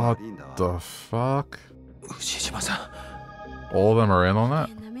たが悪いんだわ。What the fuck? 牛島さん。All of them are in on that?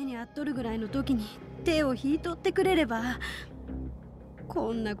 変な目にあっとるぐらいの時に手を引いとってくれれば、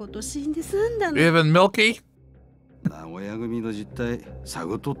こんなこと死んで済んだの。Even Milky? 名古屋組の実態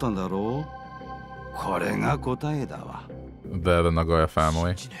探っとったんだろう。これが答えだわ。They're the Nagoya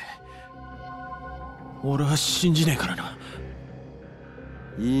family. 俺は信じねえからな。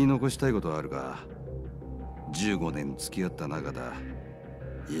言い残したいことはあるが、15年付き合った仲だ。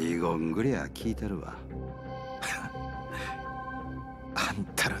遺言ぐりゃ聞いてるわ。あん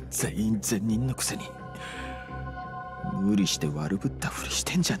たら全員善人のくせに無理して悪ぶったふりし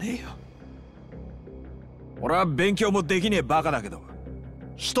てんじゃねえよ。俺は勉強もできねえバカだけど、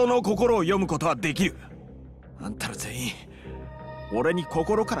人の心を読むことはできる。あんたら全員俺に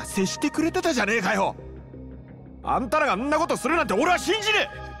心から接してくれてたじゃねえかよ。あんたらがあんなことするなんて俺は信じね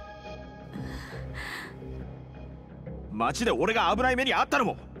え。街で俺が危ない目にあったの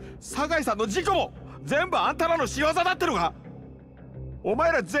も酒井さんの事故も全部あんたらの仕業だってのか。お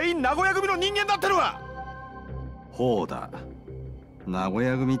前ら全員名古屋組の人間だってのか。ほうだ。名古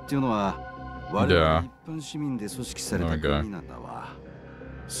屋組っていうのは我々一般市民で組織された組なんだわ。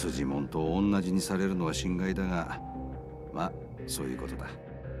筋もんと同じにされるのは心外だが、まあそういうことだ。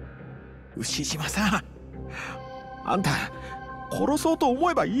牛島さん、あんた殺そうと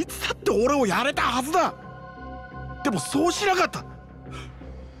思えばいつだって俺をやれたはずだ。でもそうしなかった。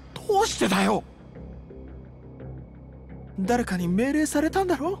どうしてだよ。誰かに命令されたん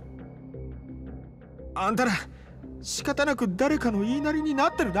だろ。あんたら仕方なく誰かの言いなりにな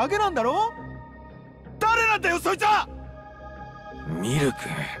ってるだけなんだろ。誰なんだよそいつは。ミルク、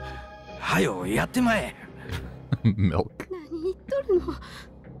はよやってまえ。Milk. 何言っとるの。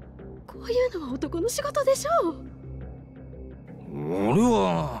こういうのは男の仕事でしょう。俺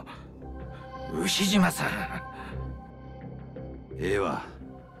は牛島さん。ええわ。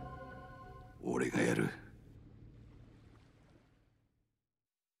俺がやる。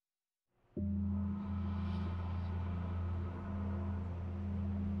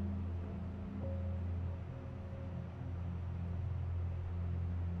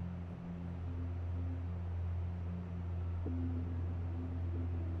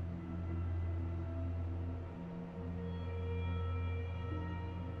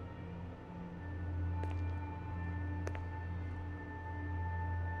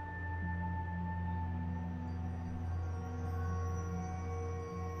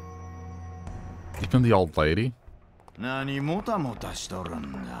Even the old lady? 何もたもたしとる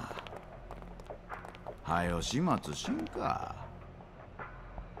んだ。はよ始末しんか。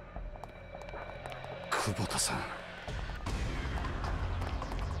久保田さん。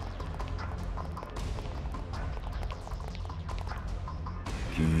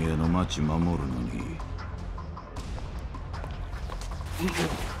金営の町守るのに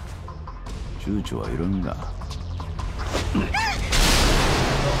躊躇はいるんだ。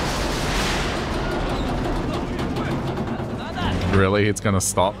Really? It's gonna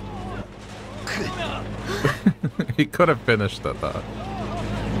stop? He could have finished it though.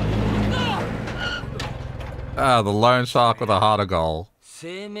 Ah, the lone shark with a heart of gold.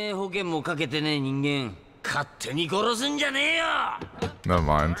 Never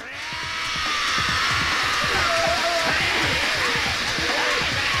mind.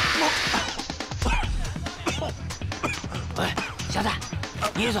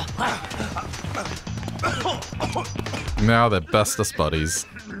 Now they're bestest buddies.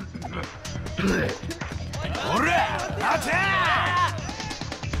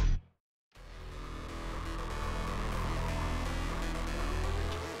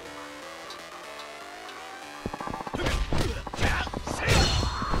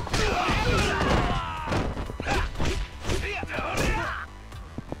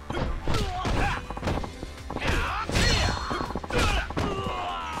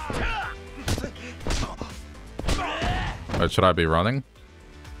 Should I be running?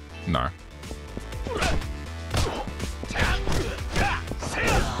 No.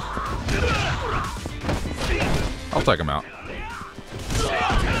 I'll take him out.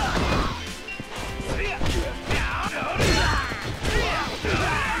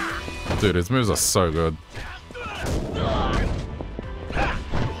 Dude, his moves are so good.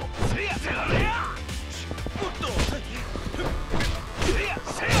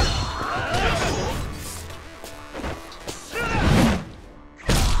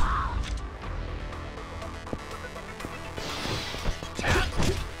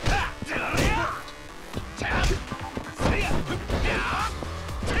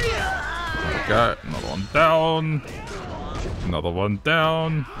 Go. Another one down. Another one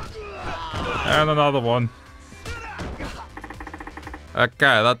down. And another one. Okay,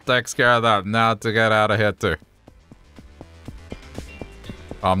 that takes care of that. Now to get out of here too.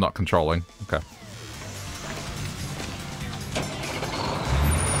 Oh, I'm not controlling. Okay.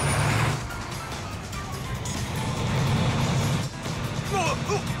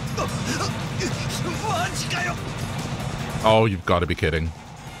 Oh, you've got to be kidding.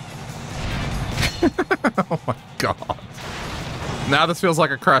 Oh my god. Now this feels like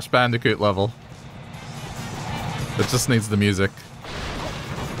a Crash Bandicoot level. It just needs the music.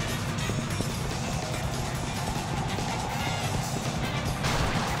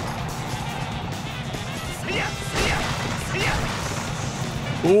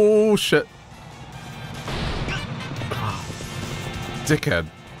 Oh shit. Dickhead.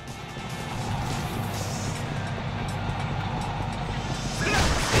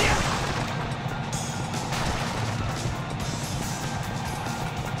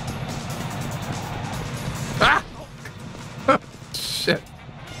 Shit.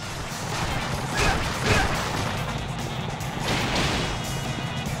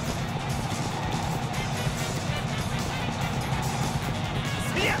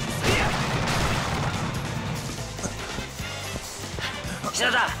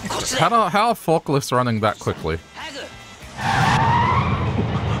 How are forklifts running that quickly?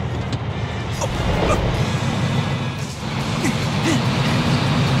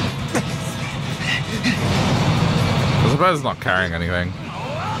 I suppose it's not carrying anything.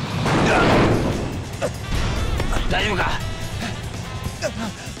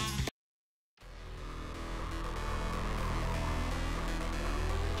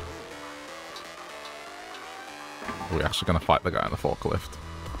 Are we actually going to fight the guy in the forklift?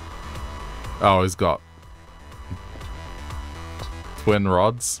 Oh, he's got twin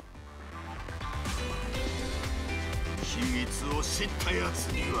rods.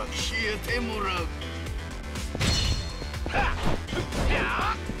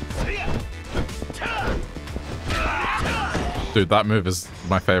 Dude, that move is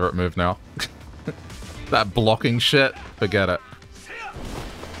my favorite move now. That blocking shit, forget it.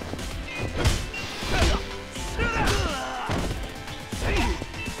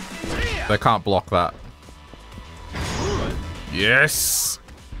 They can't block that. Yes!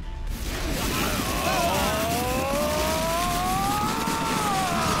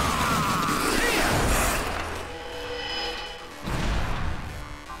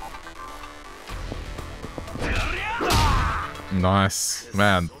 Nice.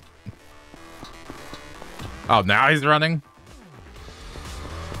 Man. Oh, now he's running?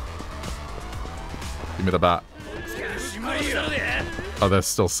 Give me the bat. Oh, they're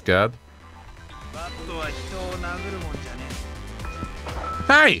still scared?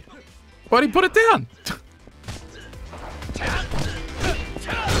 Hey! Why'd he put it down?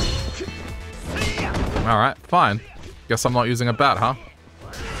 Alright, fine. Guess I'm not using a bat, huh?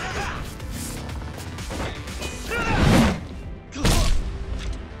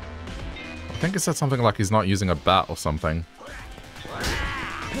 I think it said something like he's not using a bat or something.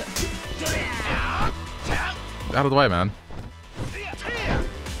 Out of the way, man.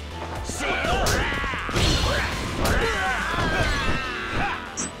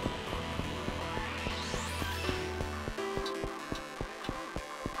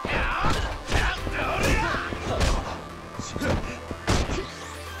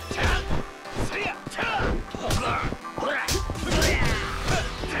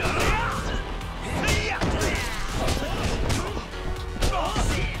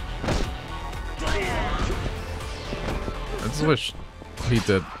 I just wish he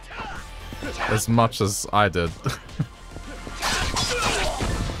did as much as I did.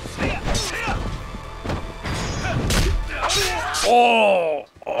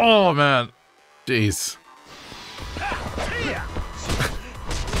 Oh man, jeez.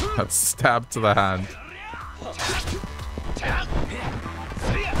 That stab to the hand.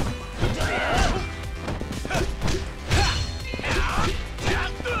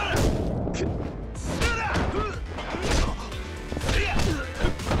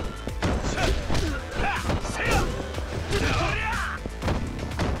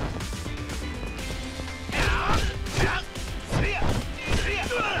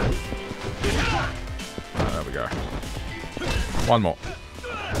 There we go. One more.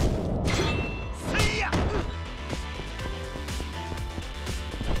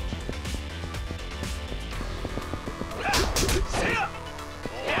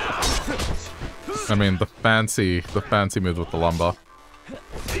 I mean, the fancy move with the lumber.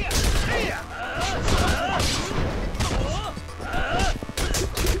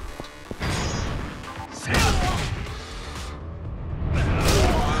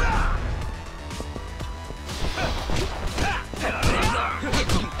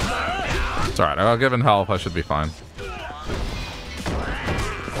 It's alright, I'll give him health, I should be fine.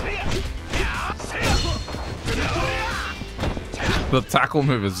 The tackle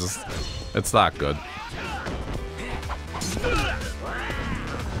move is just... it's that good.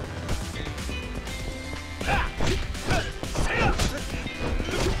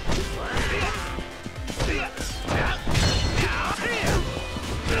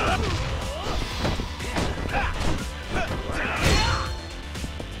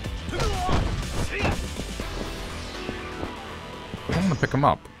 I'm gonna pick him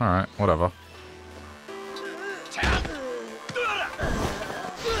up. Alright, whatever.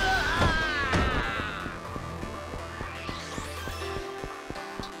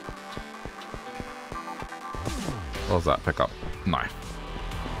 What was that? Pick up. Knife.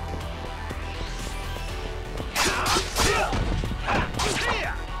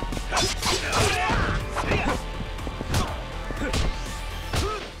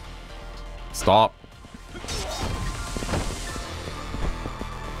 Stop.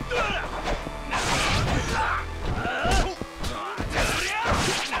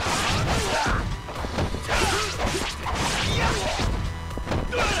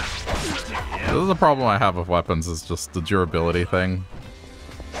 This is the problem I have with weapons, is just the durability thing.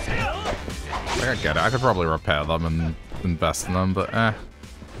 Like, I get it, I could probably repair them and invest in them, but eh.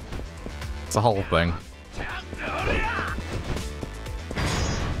 It's a whole thing.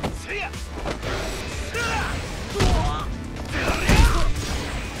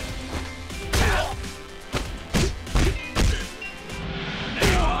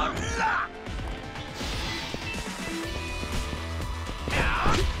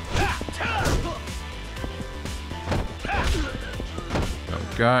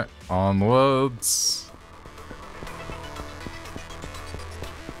 Okay, onwards.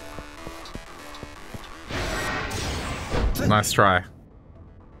 Nice try.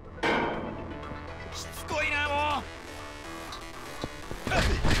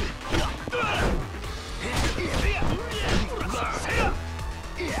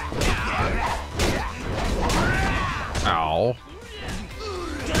 Ow.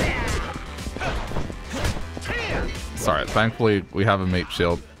 Sorry, thankfully we have a meat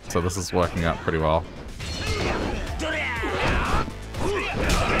shield, so this is working out pretty well.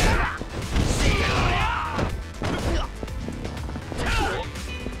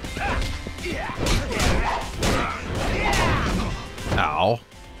 Ow.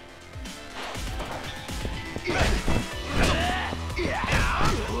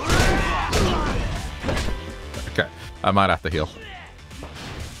 Okay, I might have to heal.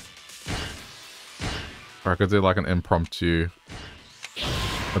 Or I could do like an impromptu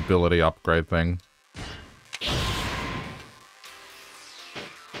ability upgrade thing.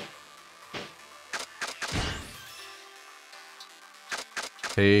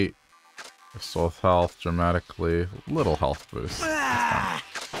 Hey, restores health dramatically. Little health boost.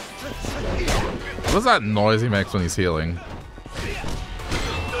 What is that noise he makes when he's healing?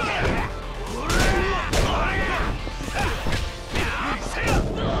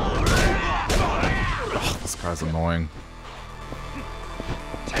 Guy's annoying.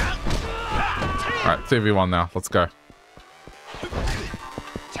 Alright, 2v1 now. Let's go.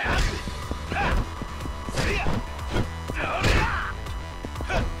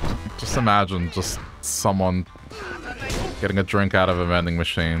 Just imagine just someone getting a drink out of a vending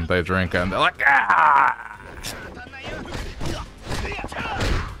machine. They drink and they're like, ah!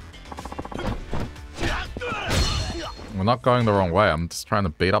 We're not going the wrong way. I'm just trying to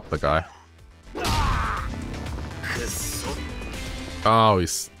beat up the guy. Oh,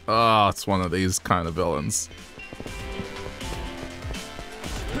 it's one of these kind of villains.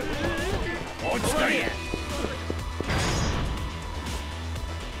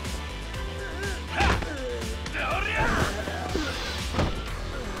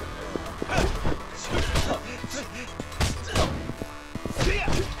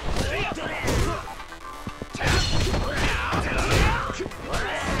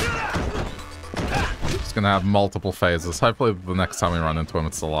 It's gonna have multiple phases. Hopefully the next time we run into him,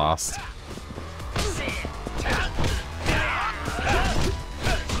 it's the last.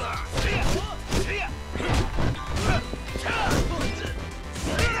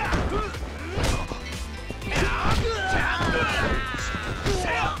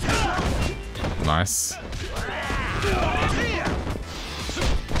 Nice.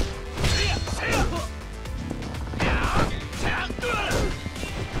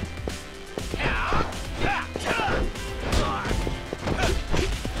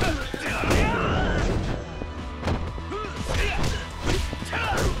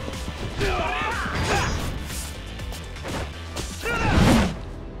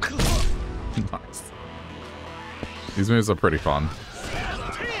 These moves are pretty fun.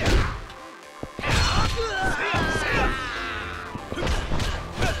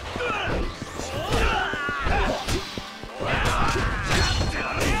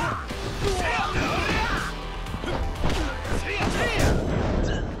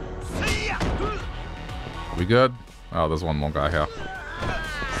 Are we good? Oh, there's one more guy here.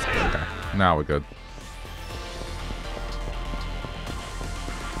 Okay, now we're good.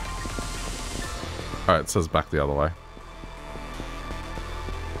 Alright, it says back the other way.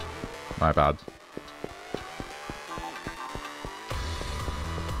 My bad.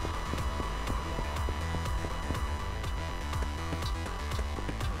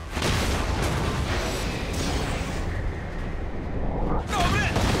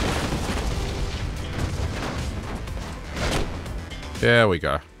 There we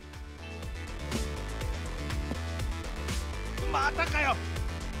go.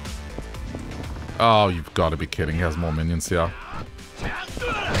 Oh, you've got to be kidding. He has more minions here.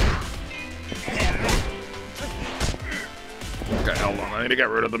 Okay, hold on. I need to get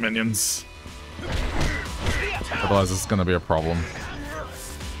rid of the minions. Otherwise, this is going to be a problem.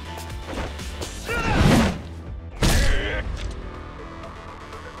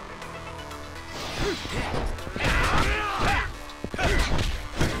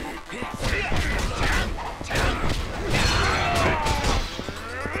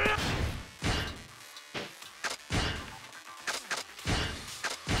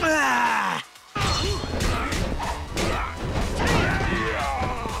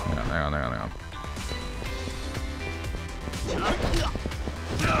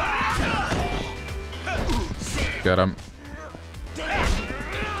 Get him.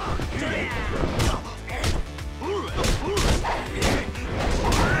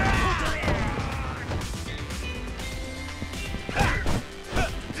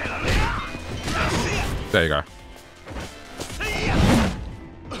 There you go.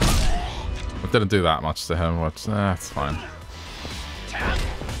 It didn't do that much to him, but that's fine.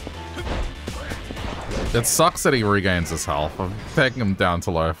 It sucks that he regains his health. I've taken him down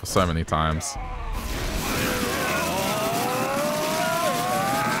to low for so many times.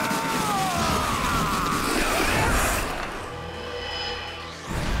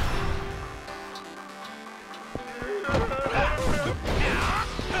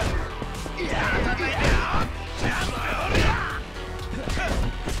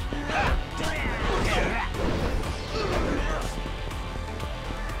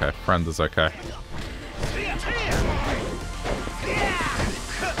 Okay, friend is okay.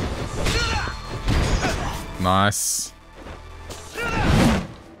 Nice.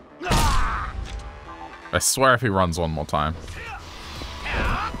 I swear if he runs one more time.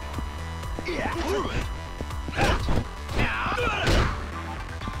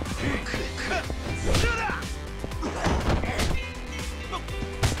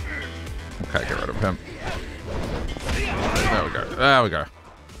 Okay, get rid of him. There we go. There we go.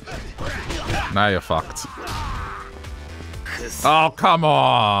 Now you're fucked. Oh, come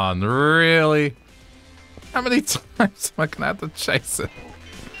on. Really? How many times am I gonna have to chase it?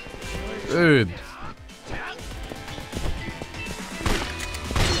 Dude.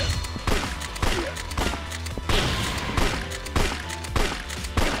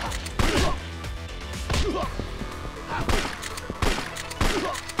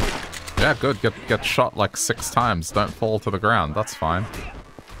 Yeah, good. Get shot like 6 times. Don't fall to the ground. That's fine.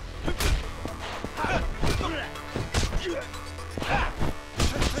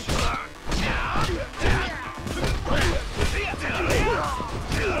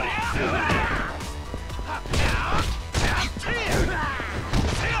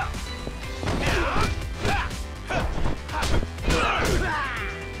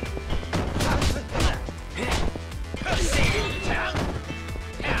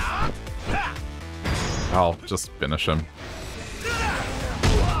 I'll just finish him.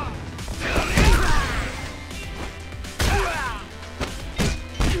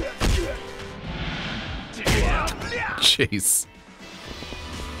 Jeez.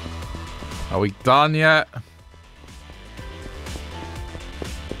 Are we done yet?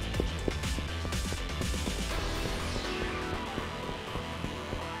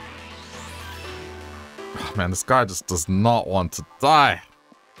 Oh, man, this guy just does not want to die.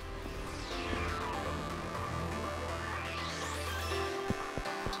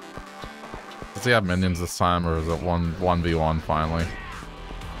 Does he have minions this time, or is it 1v1 finally?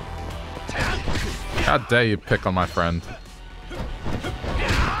 How dare you pick on my friend?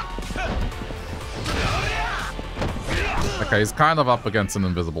 Okay, he's kind of up against an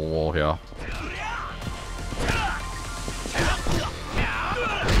invisible wall here.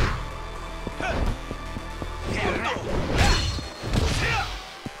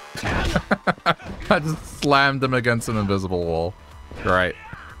 I just slammed him against an invisible wall. Great.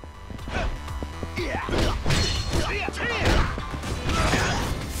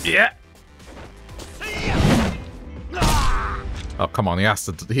 Yeah. Oh, come on. He has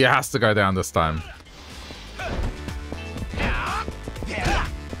to go down this time.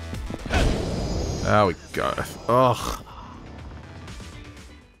 There we go. Ugh.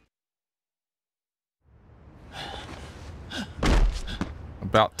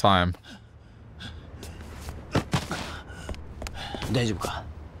 About time. 大丈夫か？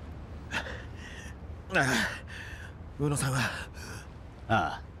宇野さんは？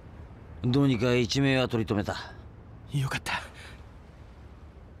ああ、どうにか一命は取り留めた。よかった。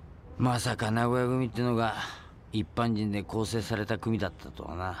まさか名古屋組ってのが一般人で構成された組だったと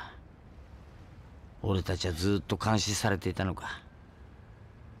はな。俺たちはずっと監視されていたのか。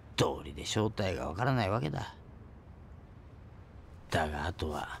道理で正体がわからないわけだ。だがあと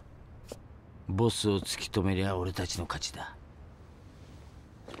はボスを突き止めりゃ俺たちの勝ちだ。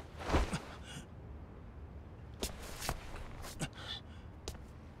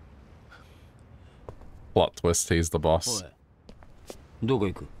Plot twist, he's the boss. どこ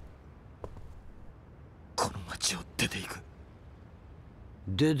行く？この町を出ていく。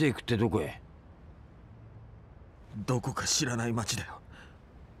出ていくってどこへ？どこか知らない町だよ。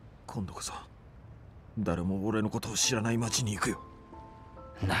今度こそ誰も俺のことを知らない町に行くよ。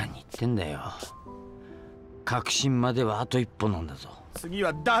何言ってんだよ。確信まではあと一歩なんだぞ。次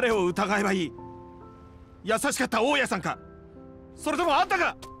は誰を疑えばいい？優しかった大家さんか、それともあんた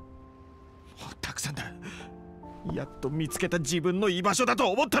か？たくさんだ。やっと見つけた自分の居場所だと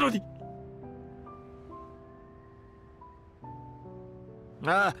思ったのに。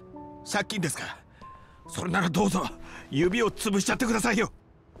ああ、借金ですか。それならどうぞ指を潰しちゃってくださいよ。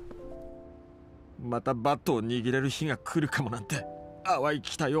またバットを握れる日が来るかもなんて淡い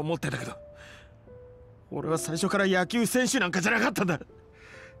期待を持ってたけど、俺は最初から野球選手なんかじゃなかったんだ。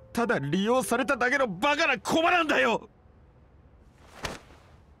ただ利用されただけのバカな駒なんだよ。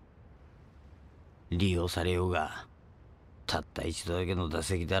利用されようが、たった一度だけの打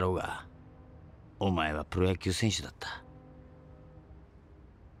席だろうが、お前はプロ野球選手だった。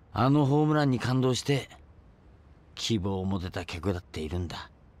あのホームランに感動して希望を持てた客だっているん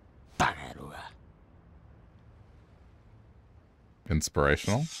だ。バカ野郎が。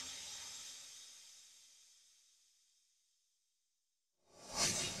Inspirational?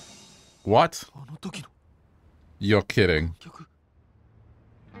 What? You're kidding.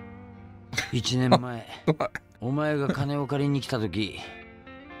 1年前、お前が金を借りに来た時、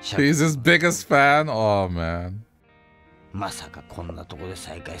He's his biggest fan? Oh man. まさかこんなとこで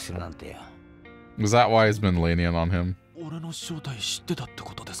再会するなんてよ。Is that why he's been lenient on him? 俺の正体知ってたって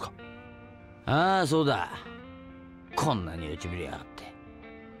ことですか？ああ、そうだ。こんなに落ちぶりやがっ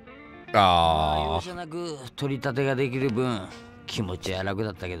て。ああ。容赦なく取り立てができる分、気持ちは楽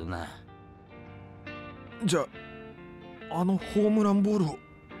だったけどな。じゃあ、あのホームランボールを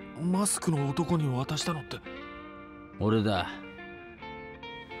マスクの男に渡したのって。俺だ。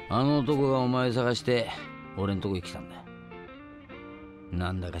あの男がお前探して俺んとこに来たんだ。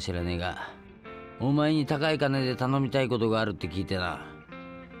なんだか知らねえが、お前に高い金で頼みたいことがあるって聞いてな。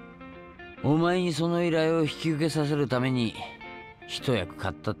お前にその依頼を引き受けさせるために一役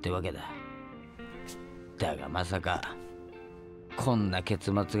買ったってわけだ。だがまさかこんな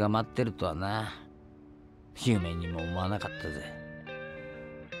結末が待ってるとはな。夢にも思わなかったぜ。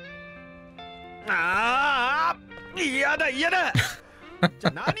ああ、嫌だ嫌だ。じゃ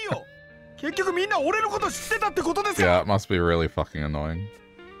あ何を？結局みんな俺のこと知ってたってことですか？ Yeah, it must be really fucking annoying.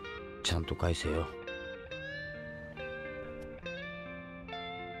 ちゃんと返せよ。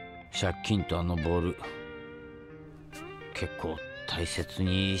借金とあのボール、結構大切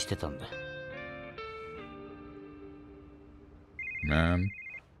にしてたんだ。Man.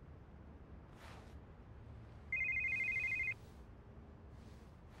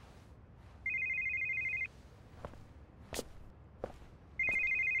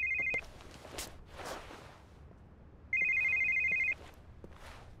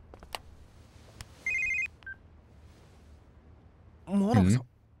 Hmm?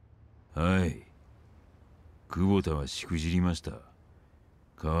 はい。久保田はしくじりました。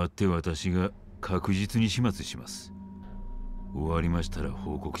代わって私が確実に始末します。終わりましたら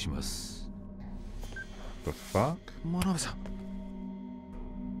報告します。The fuck? 真鍋さん、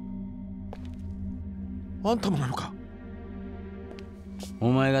あんたもなのか？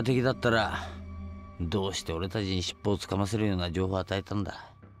お前が敵だったらどうして俺たちに尻尾をつかませるような情報を与えたん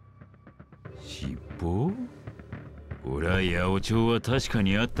だ？尻尾？俺は八百長は確か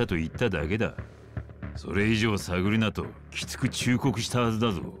にあったと言っただけだ。それ以上探るなときつく忠告したはず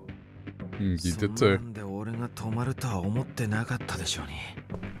だぞ。そんなんで俺が止まるとは思ってなかったでしょうに。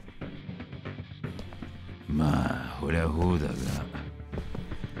まあほりゃほうだが、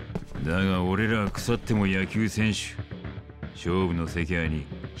だが俺らは腐っても野球選手。勝負の世界に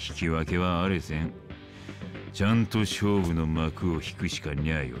引き分けはあれせん。ちゃんと勝負の幕を引くしか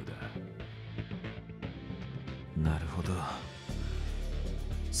にゃいようだ。なるほど。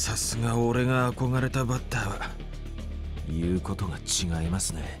さすが俺が憧れたバッターは言うことが違いま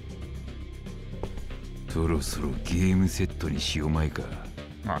すね。そろそろゲームセットにしようまいか。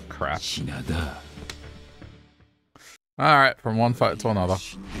Oh crap. 品だ。Alright, from one fight to another.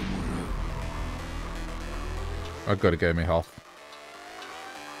 Oh good, it gave me health.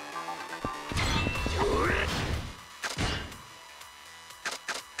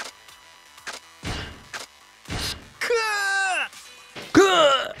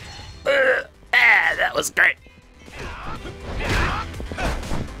 That was great.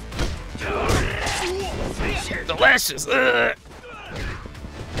 Delicious.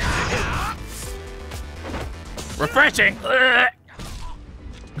 Refreshing.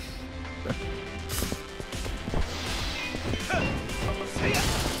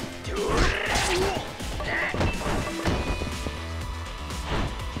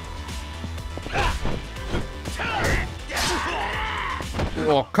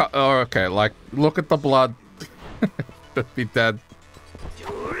 Oh, okay, like, look at the blood. Be dead.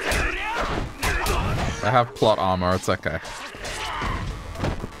 I have plot armor, it's okay.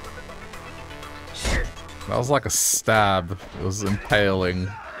 That was like a stab. It was impaling.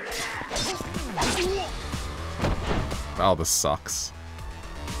 Oh, this sucks.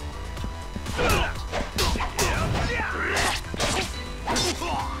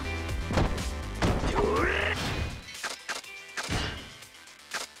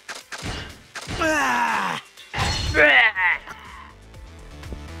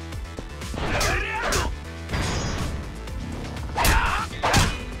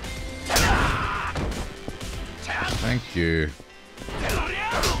 Thank you.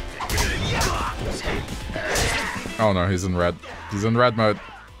 Oh no, he's in red. He's in red mode.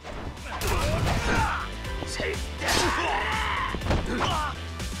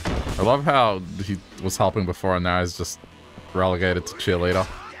 I love how he was helping before and now he's just relegated to cheerleader.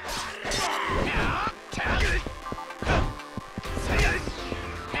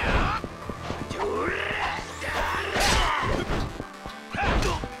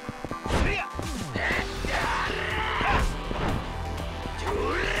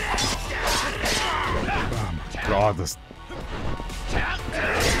 God, this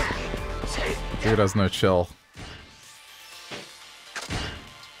dude has no chill.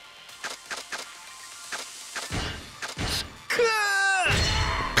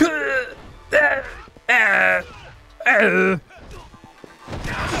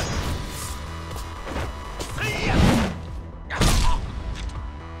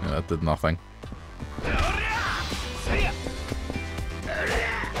 Yeah, that did nothing.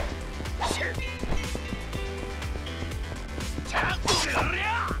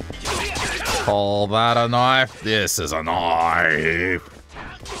 Call that a knife? This is a knife.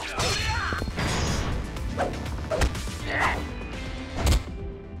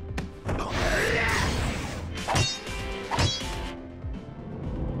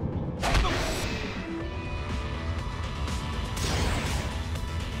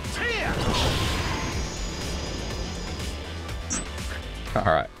 All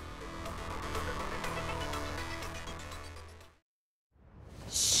right.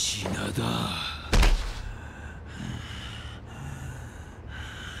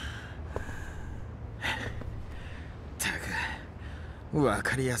たく、わ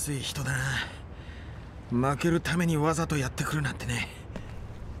かりやすい人だな。負けるためにわざとやってくるなんてね。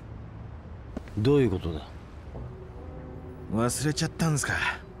どういうことだ？忘れちゃったんすか。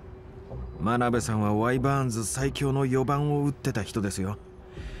真鍋さんはワイバーンズ最強の4番を打ってた人ですよ。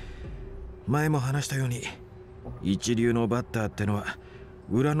前も話したように、一流のバッターってのは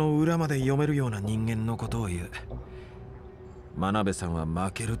裏の裏まで読めるような人間のことを言う。真鍋さんは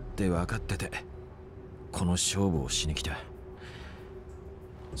負けるって分かっててこの勝負をしに来た。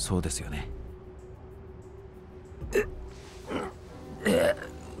そうですよね。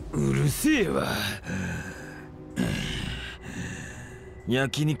うるせえわ。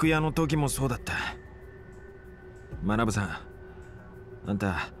焼肉屋の時もそうだった。真鍋さん、あん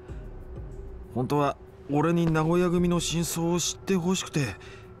た本当は俺に名古屋組の真相を知ってほしくて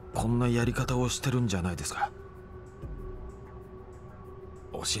こんなやり方をしてるんじゃないですか。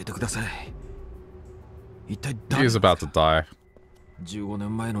教えてください。一体誰 He's about to die. 15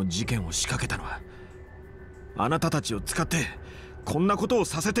年前の事件を仕掛けたのはあなたたちを使ってこんなことを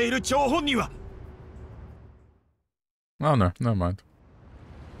させている張本人は。 Oh no, never mind.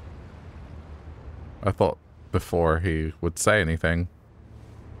 I thought before he would say anything.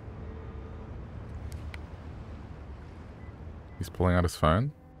 He's pulling out his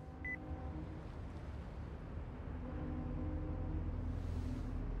phone.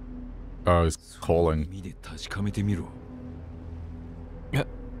 Oh, he's calling.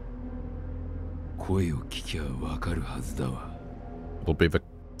 声を聞きゃわかるはずだわ。 It'll be the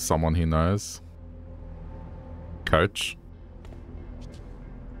someone he knows. Coach.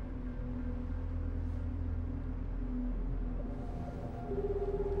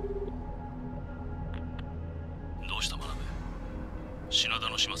 どうした真鍋？品田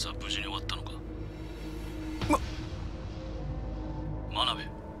の始末は無事に終わったのか？真鍋、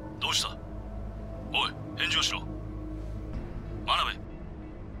どうした？おい、返事をしろ。真鍋。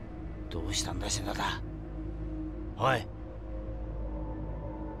どうしたんだ品田。おい。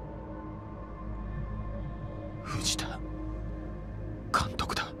藤田監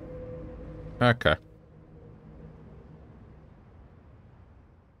督だ。 Okay.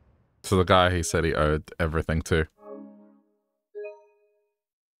 So the guy he said he owed everything to.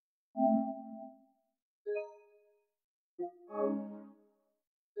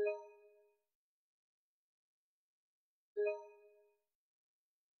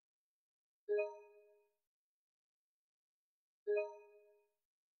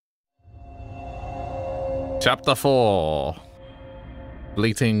 Chapter 4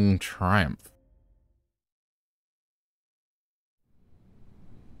 Bleating Triumph.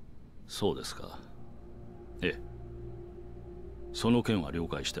 そうですか。ええ。その件は了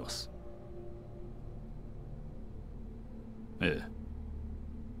解してます。え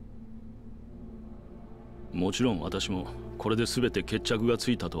え。もちろん私もこれで全て決着がつ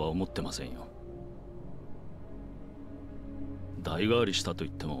いたとは思ってませんよ。代替わりしたと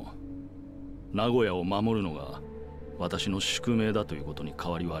言っても名古屋を守るのが私の宿命だということに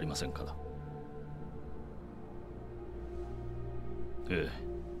変わりはありませんから。ええ、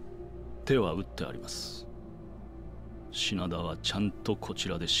手は打ってあります。品田はちゃんとこち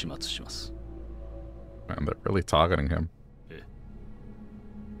らで始末します。Man, they're really targeting him. ええ、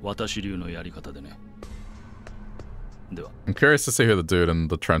私流のやり方でね。では。I'm curious to see who the dude in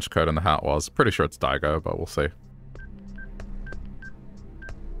the trench coat and the hat was. Pretty sure it's Daigo, but we'll see.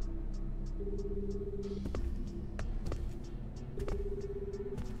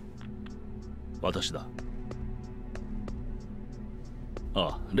 私だ。あ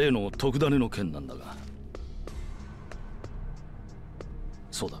あ、例の特ダネの件なんだが。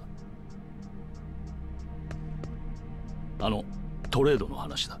そうだ。トレードの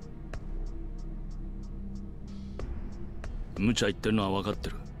話だ。無茶言ってるのは分かって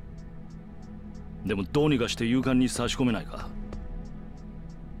る。でもどうにかして勇敢に差し込めないか。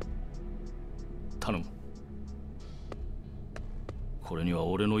頼む。これには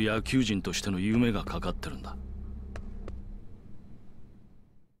俺の野球人としての夢がかかってるんだ。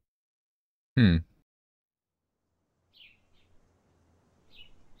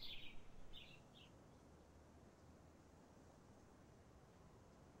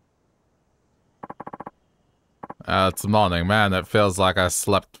It's morning, man. It feels like I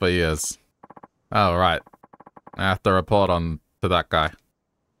slept for years. Oh, right. I have to report on to that guy.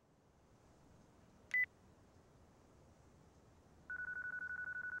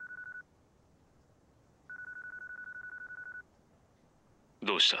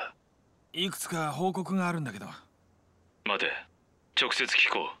どうした？いくつか報告があるんだけど。待て、直接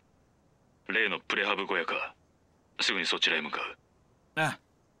聞こう。例のプレハブ小屋か。すぐにそちらへ向かう。ああ。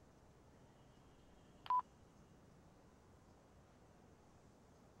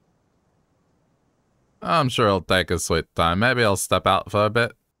I'm sure he'll take his sweet time. Maybe I'll step out for a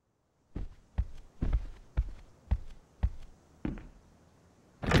bit.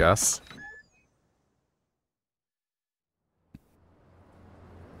 I guess.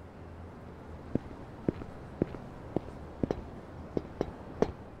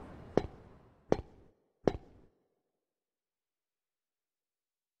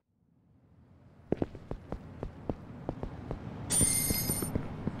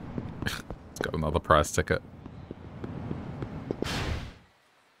 Got another prize ticket.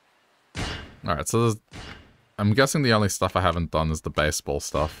 Alright, so I'm guessing the only stuff I haven't done is the baseball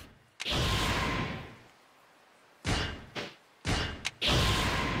stuff.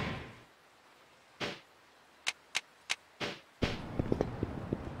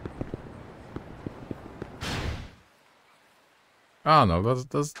 Oh no,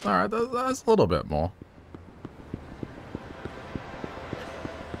 alright, there's a little bit more.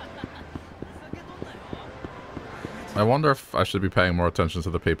 I wonder if I should be paying more attention to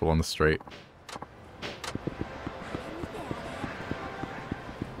the people on the street.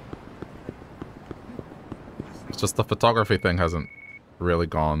 It's just the photography thing hasn't really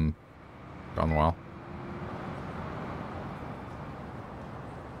gone well.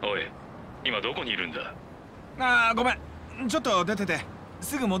 おい、今どこにいるんだ？ああ、ごめん。ちょっと出てて、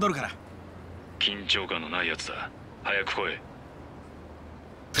すぐ戻るから。緊張感のないやつだ。早く来い。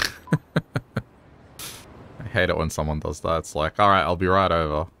I hate it when someone does that. It's like, alright, I'll be right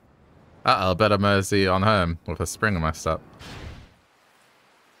over. Uh-oh, better mercy on home with a spring in my step.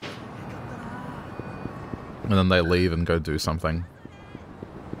 And then they leave and go do something.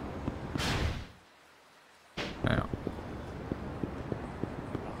 Yeah.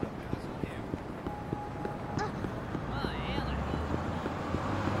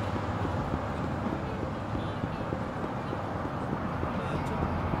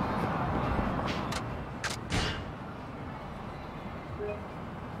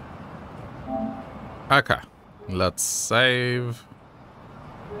 Okay, let's save.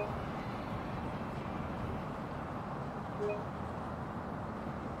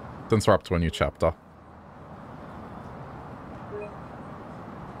 Since we're up to a new chapter.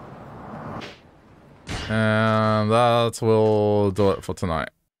 And that will do it for tonight.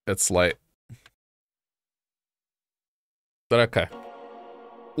 It's late. But okay.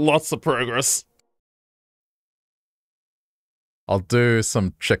 Lots of progress. I'll do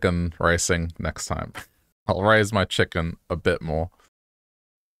some chicken racing next time. I'll raise my chicken a bit more.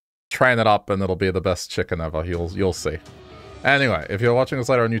 Train it up and it'll be the best chicken ever. You'll see. Anyway, if you're watching this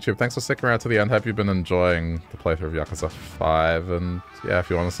later on YouTube, thanks for sticking around to the end. Hope you've been enjoying the playthrough of Yakuza 5. And yeah, if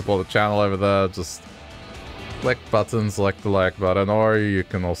you want to support the channel over there, just click buttons like the like button, or you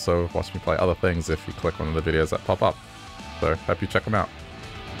can also watch me play other things if you click one of the videos that pop up. So hope you check them out.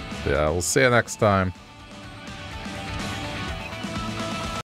 Yeah, we'll see you next time.